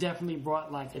you definitely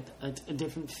brought like a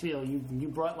different feel. You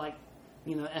brought like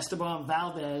Esteban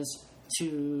Valdez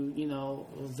to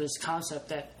this concept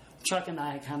that Chuck and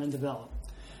I had kind of developed,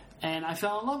 and I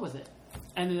fell in love with it.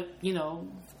 And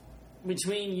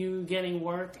between you getting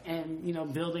work and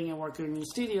building and working in the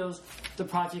studios, the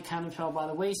project kind of fell by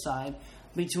the wayside.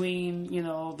 Between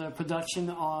the production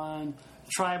on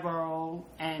Triborough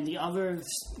and the other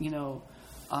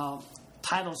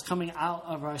titles coming out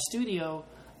of our studio,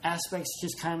 Aspects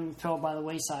just kind of fell by the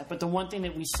wayside. But the one thing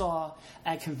that we saw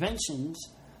at conventions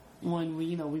when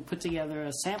we put together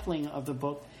a sampling of the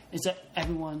book is that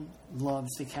everyone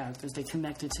loves the characters. They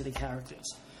connected to the characters,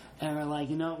 and we're like,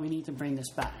 we need to bring this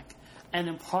back. And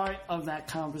in part of that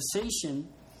conversation,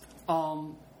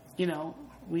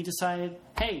 we decided,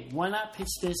 hey, why not pitch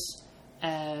this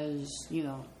as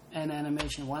an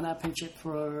animation? Why not pitch it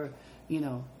for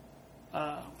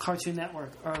Cartoon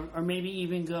Network, or maybe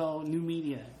even go new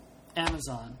media,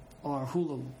 Amazon or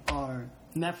Hulu or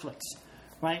Netflix,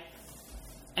 right?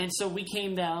 And so we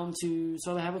came down to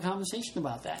sort of have a conversation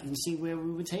about that and see where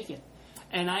we would take it.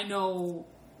 And I know,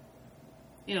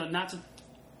 not to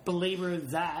belabor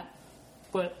that,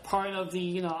 but part of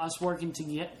the, us working to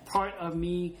get, part of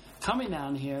me coming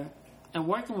down here and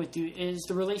working with you is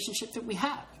the relationship that we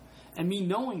have. And me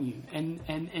knowing you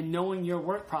and knowing your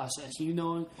work process,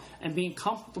 and being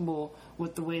comfortable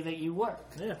with the way that you work.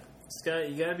 Yeah,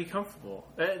 you gotta be comfortable.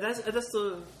 That's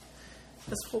the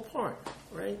whole part,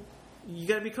 right? You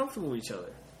gotta be comfortable with each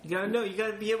other. You gotta know. You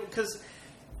gotta be able, because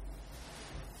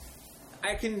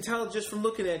I can tell just from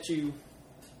looking at you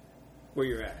where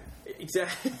you're at.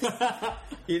 Exactly. I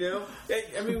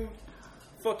mean,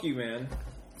 fuck you, man.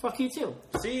 Fuck you too.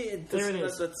 See, there it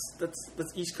is.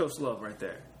 That's East Coast love right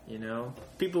there.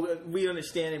 People, we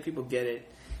understand it. People get it.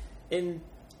 And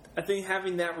I think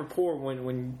having that rapport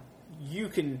when you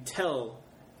can tell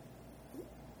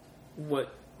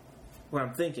what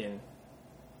I'm thinking,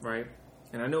 right?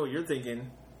 And I know what you're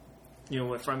thinking.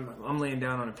 If I'm laying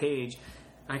down on a page,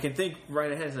 I can think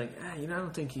right ahead. It's like, I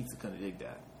don't think Keith's going to dig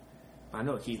that. I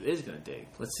know what Keith is going to dig.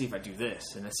 Let's see if I do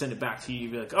this. And I send it back to you.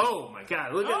 You'd be like, oh, my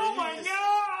God. Look at it. Oh, my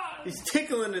God. He's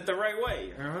tickling it the right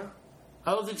way. Uh-huh.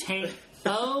 Oh, the tank.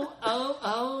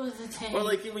 Oh, the tank. Or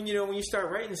like when you start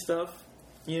writing stuff,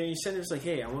 you send it. It's like,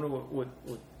 hey, I wonder what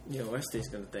Esteban's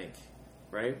going to think,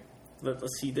 right?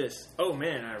 Let's see this. Oh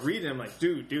man, I read it. I'm like,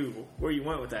 dude, where you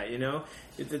went with that?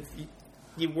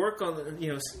 You work on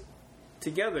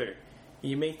together.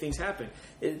 You make things happen.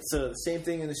 It's the same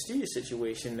thing in the studio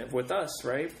situation with us,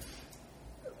 right?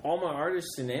 All my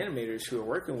artists and animators who are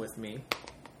working with me,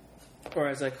 or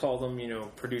as I call them,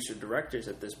 producer directors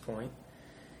at this point,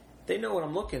 they know what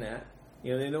I'm looking at.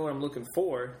 They know what I'm looking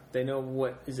for. They know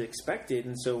what is expected,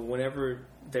 and so whenever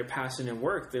they're passing in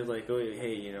work, they're like, oh,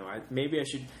 hey, maybe I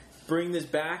should bring this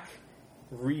back,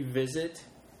 revisit,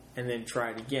 and then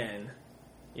try it again,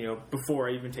 before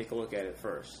I even take a look at it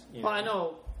first. Well, I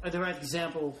know a direct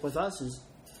example with us is,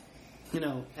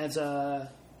 as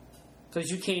because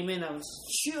you came in, I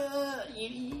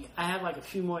had like a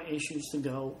few more issues to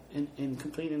go in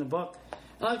completing the book.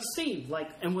 And like Steve,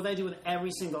 and what I do with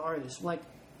every single artist, what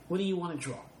do you want to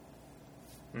draw?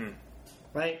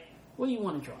 Right? What do you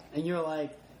want to draw? And you're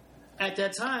like, at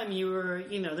that time, you were,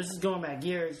 this is going back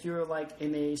years, you were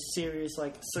in a serious,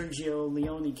 Sergio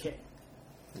Leone kick.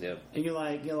 Yep. And you're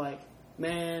like,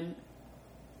 man,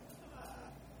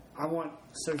 I want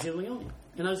Sergio Leone.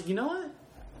 And I was like, you know what?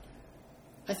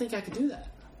 I think I could do that.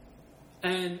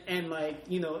 And it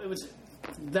was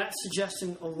that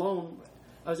suggestion alone,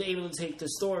 I was able to take the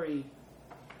story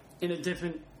in a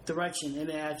different direction, and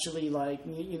it actually,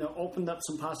 opened up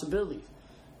some possibilities.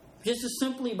 Just as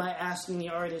simply by asking the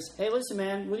artist, hey, listen,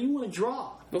 man, what do you want to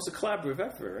draw? It's a collaborative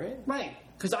effort, right? Right.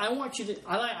 Because I want you to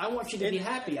be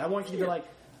happy. I want you to be,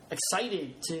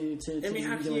 excited to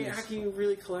how can you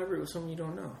really collaborate with someone you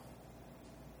don't know?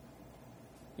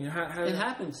 How it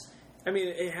happens. I mean,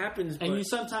 it happens, and you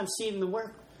sometimes see it in the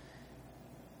work.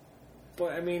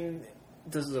 But,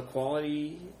 does the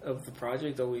quality of the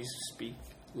project always speak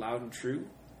loud and true?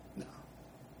 No.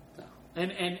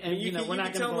 And we're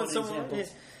not going to go into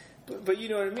examples. But you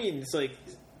know what I mean? It's like,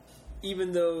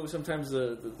 even though sometimes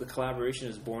the collaboration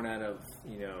is born out of,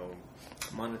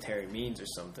 monetary means or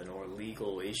something, or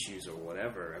legal issues or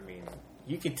whatever,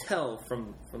 you can tell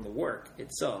from the work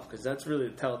itself, because that's really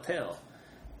the telltale,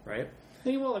 right?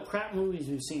 Think of all the crap movies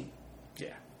we've seen.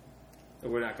 Yeah.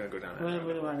 We're not going to go down that road.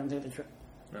 We're not going to take the trip.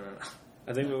 No.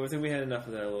 I think we had enough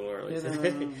of that a little early.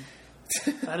 No.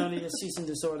 I don't need a cease and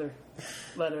disorder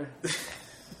letter.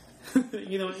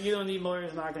 You don't need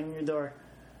lawyers knocking on your door.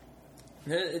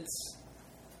 It's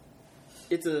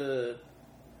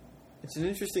an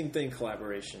interesting thing,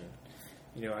 collaboration.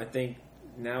 I think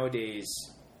nowadays,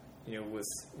 with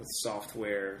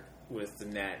software, with the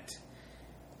net,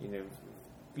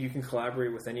 you can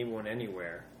collaborate with anyone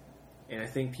anywhere. And I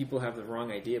think people have the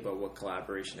wrong idea about what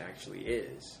collaboration actually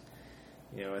is.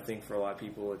 I think for a lot of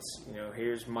people it's,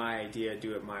 here's my idea,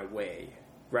 do it my way.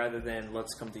 Rather than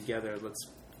let's come together, let's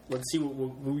see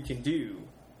what we can do,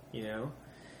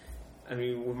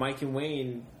 with Mike and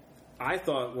Wayne, I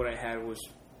thought what I had was,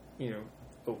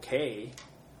 okay.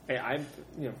 I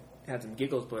had some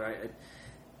giggles, but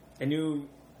I knew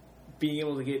being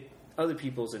able to get other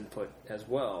people's input as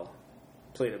well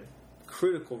played a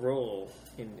critical role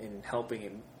in helping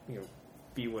it,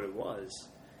 be what it was.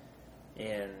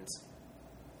 And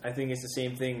I think it's the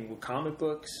same thing with comic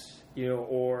books,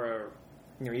 or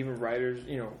even writers,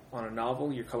 on a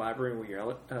novel, you're collaborating with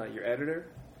your editor,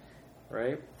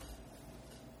 right?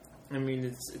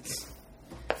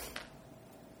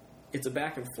 It's a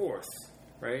back and forth,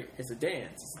 right? It's a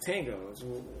dance, it's a tango.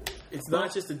 It's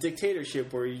not just a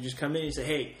dictatorship where you just come in and say,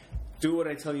 hey, do what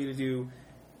I tell you to do,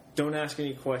 don't ask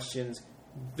any questions,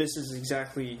 this is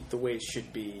exactly the way it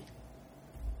should be.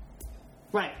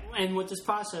 Right, and with this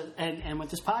process, and with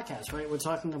this podcast, right, we're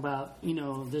talking about,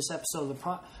 this episode of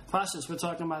the process, we're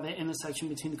talking about the intersection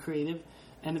between the creative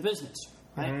and the business,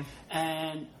 right? Mm-hmm.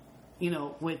 And,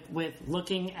 with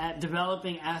looking at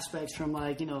developing aspects from,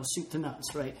 soup to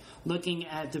nuts, right? Looking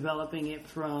at developing it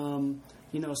from,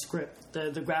 script,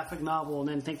 the graphic novel, and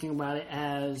then thinking about it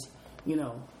as,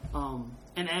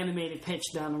 an animated pitch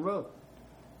down the road.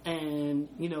 And,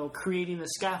 creating the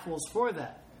scaffolds for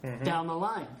that down the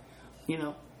line.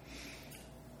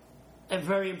 A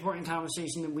very important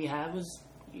conversation that we had was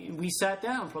we sat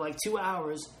down for 2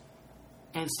 hours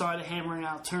and started hammering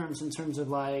out terms in terms of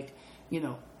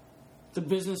the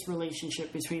business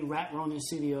relationship between Rat Ronin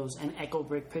Studios and Echo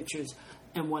Brick Pictures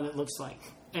and what it looks like.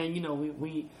 And, you know,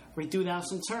 we threw down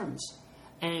some terms.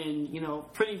 And, you know,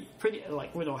 pretty,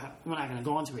 like, we're not going to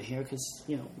go into it here because,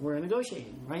 you know, we're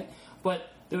negotiating, right?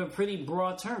 But they were pretty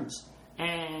broad terms.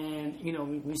 And, you know,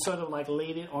 we sort of, like,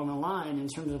 laid it on the line in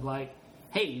terms of, like,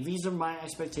 hey, these are my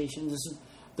expectations.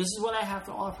 This is what I have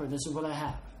to offer. This is what I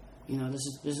have. You know, this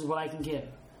is what I can give.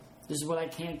 This is what I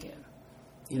can't give.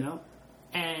 You know?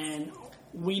 And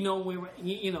we know where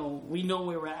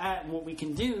we're at and what we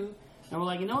can do. And we're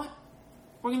like, you know what?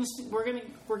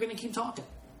 We're gonna keep talking.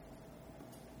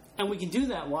 And we can do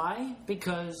that. Why?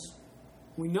 Because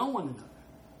we know one another.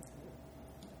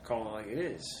 Call it like it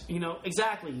is. You know,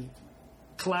 exactly.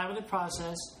 Collaborative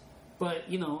process, but,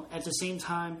 you know, at the same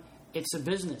time, it's a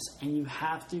business, and you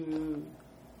have to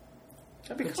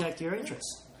protect your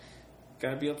interests.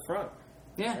 Gotta be up front.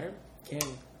 Yeah. Right?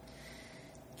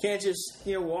 Can't just,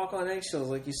 you know, walk on eggshells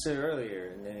like you said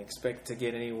earlier and then expect to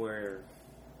get anywhere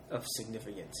of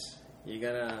significance. You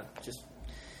gotta just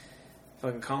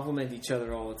fucking compliment each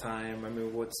other all the time. I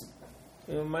mean,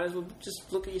 might as well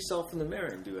just look at yourself in the mirror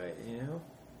and do it, you know?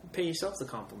 Pay yourself the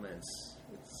compliments.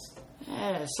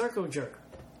 Yeah, circle jerk.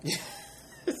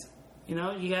 You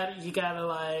know, you gotta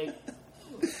like,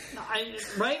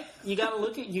 right? You gotta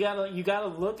look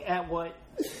at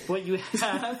what you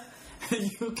have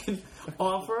and you can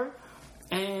offer,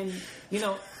 and you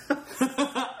know.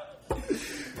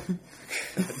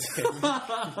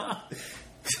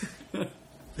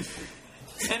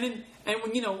 And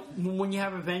when, you know, when you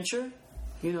have a venture,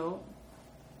 you know,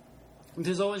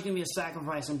 there's always going to be a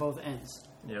sacrifice on both ends.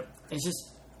 Yep. It's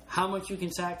just how much you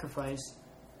can sacrifice,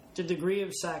 the degree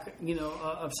of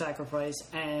sacrifice,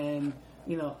 and,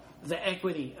 you know, the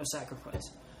equity of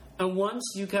sacrifice. And once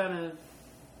you kind of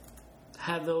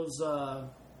have those,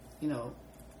 you know,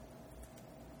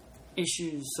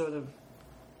 issues sort of.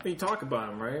 You talk about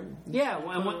them, right? Yeah.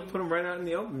 Put them right out in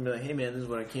the open and be like, hey, man, this is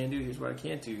what I can do. Here's what I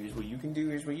can't do. Here's what you can do.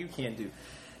 Here's what you can't do.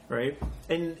 Right?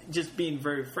 And just being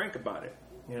very frank about it,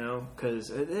 you know, because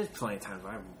there's plenty of times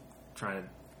I'm trying to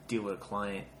deal with a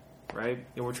client, right?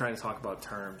 And we're trying to talk about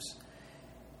terms.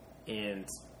 And,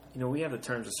 you know, we have the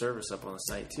terms of service up on the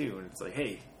site, too. And it's like,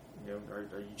 hey, you know,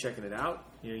 are you checking it out?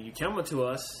 You know, you come to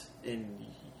us and,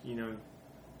 you know,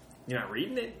 you're not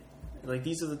reading it? Like,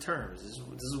 these are the terms. This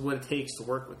is what it takes to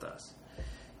work with us.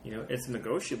 You know, it's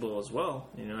negotiable as well.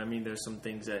 You know, I mean, there's some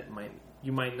things that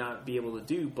you might not be able to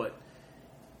do, but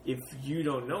if you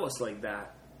don't know us like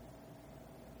that,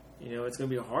 you know, it's going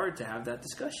to be hard to have that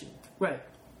discussion. Right.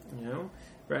 You know?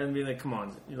 Rather than being like, come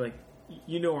on, you're like,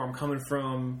 you know where I'm coming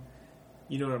from,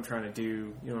 you know what I'm trying to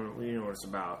do, you know what it's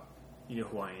about, you know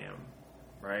who I am,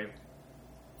 right?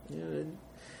 You know,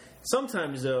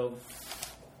 sometimes, though,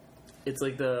 it's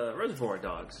like the Reservoir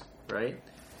Dogs, right?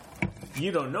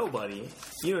 You don't know nobody.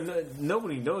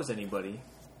 Nobody knows anybody,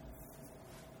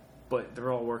 but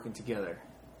they're all working together.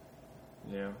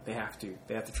 You know, they have to.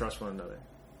 They have to trust one another.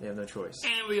 They have no choice.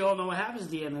 And we all know what happens at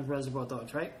the end of Reservoir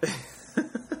Dogs, right?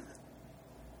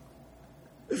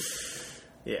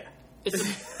 Yeah. It's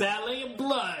a ballet of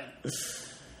blood.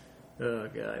 Oh,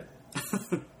 God.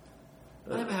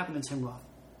 Whatever happened to Tim Roth?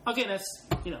 Okay, that's,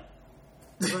 you know,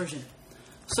 the version.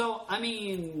 So, I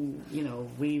mean, you know,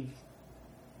 we've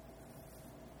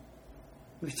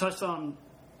touched on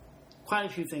quite a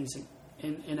few things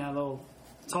in our little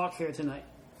talk here tonight.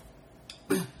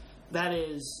 That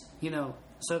is, you know,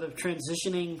 sort of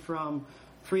transitioning from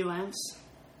freelance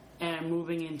and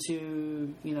moving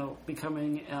into, you know,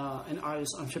 becoming an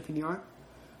artist entrepreneur,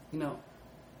 you know,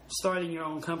 starting your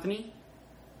own company,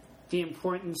 the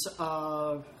importance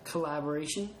of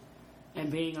collaboration and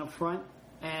being upfront,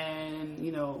 and,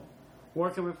 you know,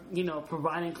 working with, you know,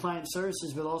 providing client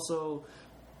services, but also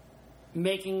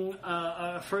making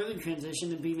a further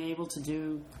transition and being able to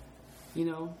do, you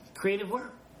know, creative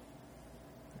work.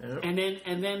 Yep.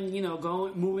 And then you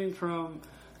know, moving from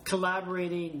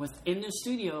collaborating within the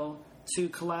studio to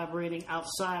collaborating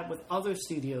outside with other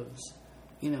studios,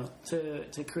 you know,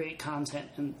 to create content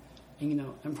and you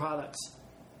know, and products.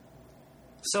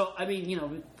 So, I mean, you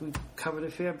know, we've covered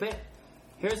a fair bit.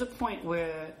 Here's a point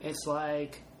where it's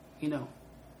like, you know,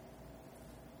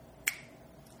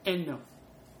 end note.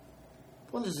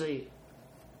 What is it?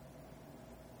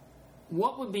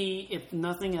 What would be, if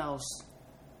nothing else,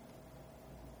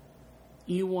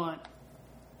 you want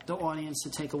the audience to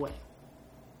take away?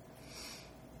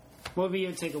 What would be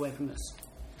your takeaway from this?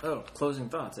 Oh, closing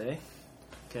thoughts, eh?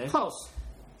 Okay. Close.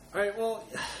 All right, well,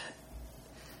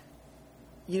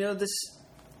 you know,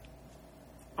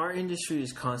 our industry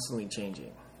is constantly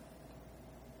changing.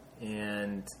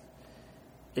 And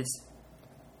it's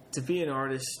to be an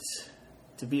artist,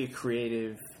 to be a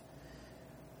creative,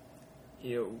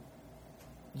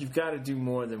 you've got to do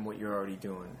more than what you're already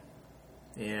doing.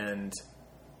 And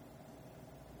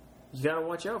you got to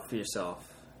watch out for yourself.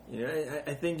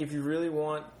 I think if you really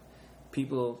want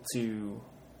people to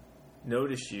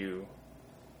notice you,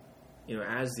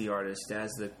 as the artist,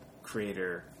 as the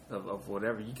creator of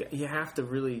whatever, you have to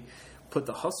really put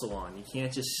the hustle on. You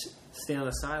can't just stay on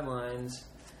the sidelines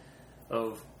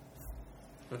of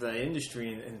the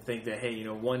industry and think that, hey,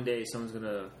 one day someone's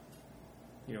gonna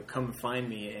come and find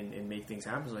me and make things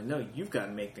happen. It's like, no, you've got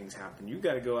to make things happen. You've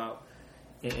got to go out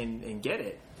and get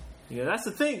it. That's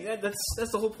the thing.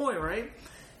 That's the whole point, right?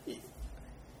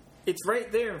 It's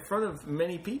right there in front of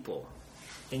many people,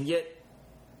 and yet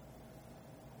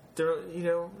they're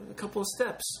a couple of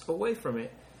steps away from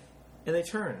it, and they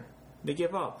turn, they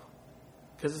give up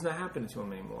because it's not happening to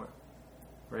them anymore,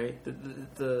 right?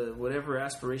 The whatever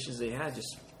aspirations they had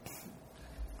just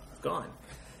gone,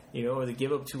 or they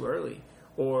give up too early,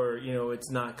 or it's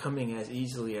not coming as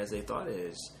easily as they thought it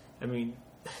is. I mean,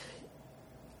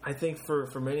 I think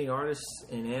for many artists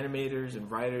and animators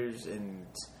and writers and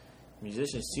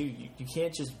musicians too, you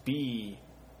can't just be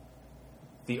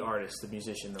the artist, the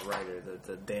musician, the writer,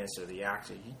 the dancer, the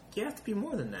actor. You have to be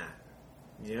more than that.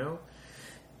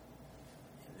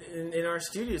 In our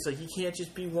studio, it's like you can't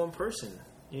just be one person.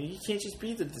 You can't just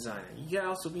be the designer. You got to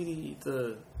also be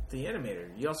the animator.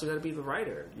 You also got to be the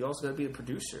writer. You also got to be the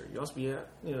producer. You also be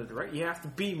the director. You have to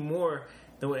be more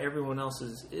than what everyone else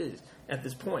is at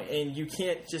this point. And you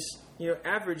can't just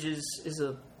average is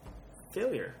a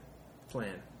failure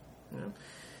plan.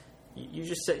 You're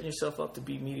just setting yourself up to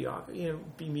be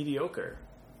mediocre,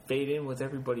 fade in with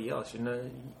everybody else.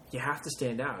 You have to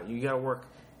stand out. You got to work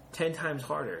 10 times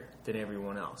harder than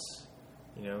everyone else.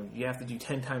 You have to do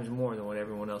 10 times more than what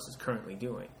everyone else is currently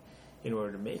doing in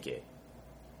order to make it.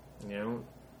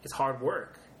 It's hard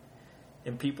work.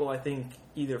 And people, I think,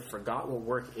 either forgot what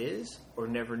work is or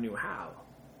never knew how.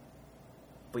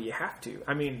 But you have to.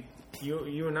 I mean,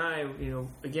 you and I,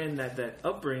 again, that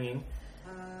upbringing,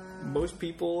 most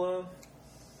people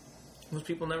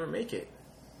never make it.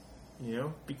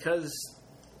 Because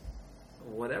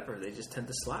whatever, they just tend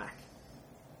to slack.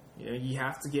 You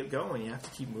have to get going. You have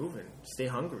to keep moving. Stay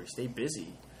hungry. Stay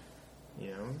busy.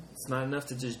 It's not enough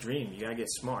to just dream. You gotta get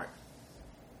smart.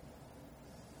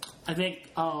 I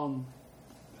think, for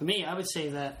me, I would say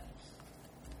that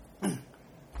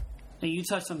you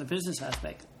touched on the business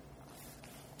aspect.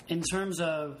 In terms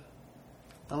of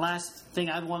the last thing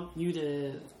I want you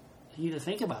to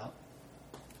think about,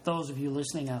 those of you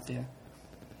listening out there,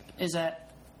 is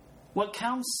that what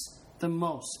counts the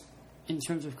most in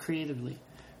terms of creatively,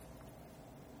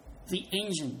 the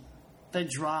engine that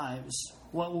drives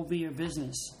what will be your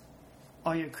business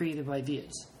are your creative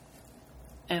ideas.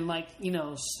 And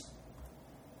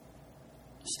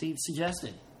Steve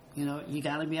suggested, you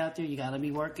got to be out there, you got to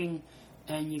be working,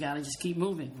 and you got to just keep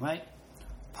moving, right?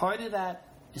 Part of that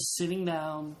is sitting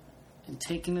down and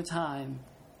taking the time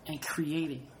and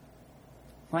creating,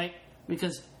 right?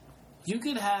 Because you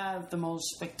could have the most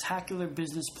spectacular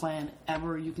business plan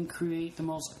ever. You can create the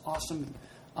most awesome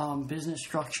business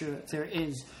structure there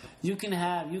is. You can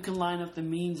line up the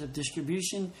means of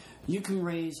distribution. You can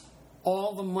raise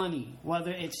all the money,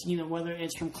 whether it's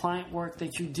from client work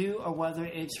that you do, or whether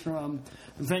it's from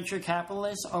venture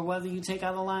capitalists, or whether you take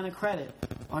out a line of credit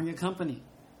on your company.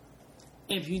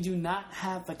 If you do not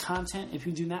have the content, if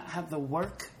you do not have the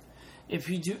work, if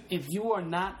you are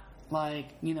not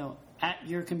at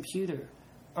your computer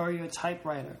or your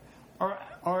typewriter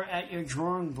or at your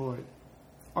drawing board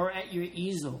or at your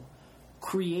easel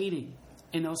creating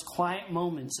in those quiet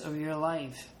moments of your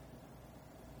life,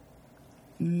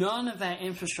 none of that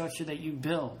infrastructure that you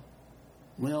build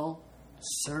will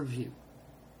serve you.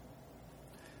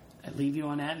 I leave you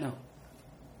on that note.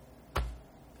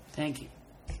 Thank you.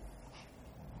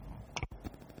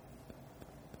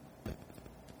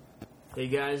 Hey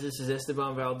guys, this is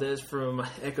Esteban Valdez from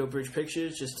Echo Bridge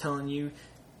Pictures, just telling you,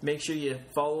 make sure you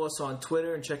follow us on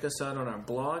Twitter and check us out on our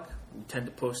blog. We tend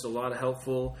to post a lot of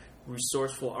helpful,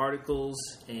 resourceful articles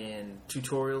and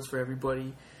tutorials for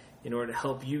everybody in order to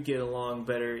help you get along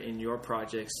better in your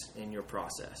projects and your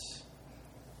process.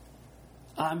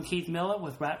 I'm Keith Miller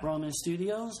with Rat Ronin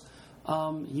Studios.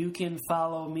 You can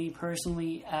follow me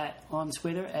personally on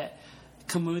Twitter at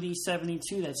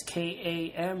Kamudi72. That's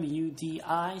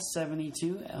Kamudi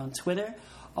 72 on Twitter.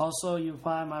 Also, you'll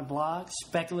find my blog,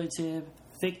 Speculative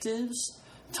Fictives,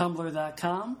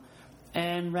 Tumblr.com,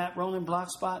 and Rat Ronin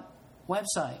Blogspot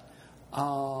website.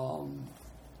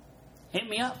 Hit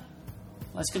me up.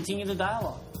 Let's continue the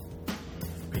dialogue.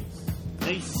 Peace.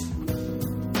 Peace.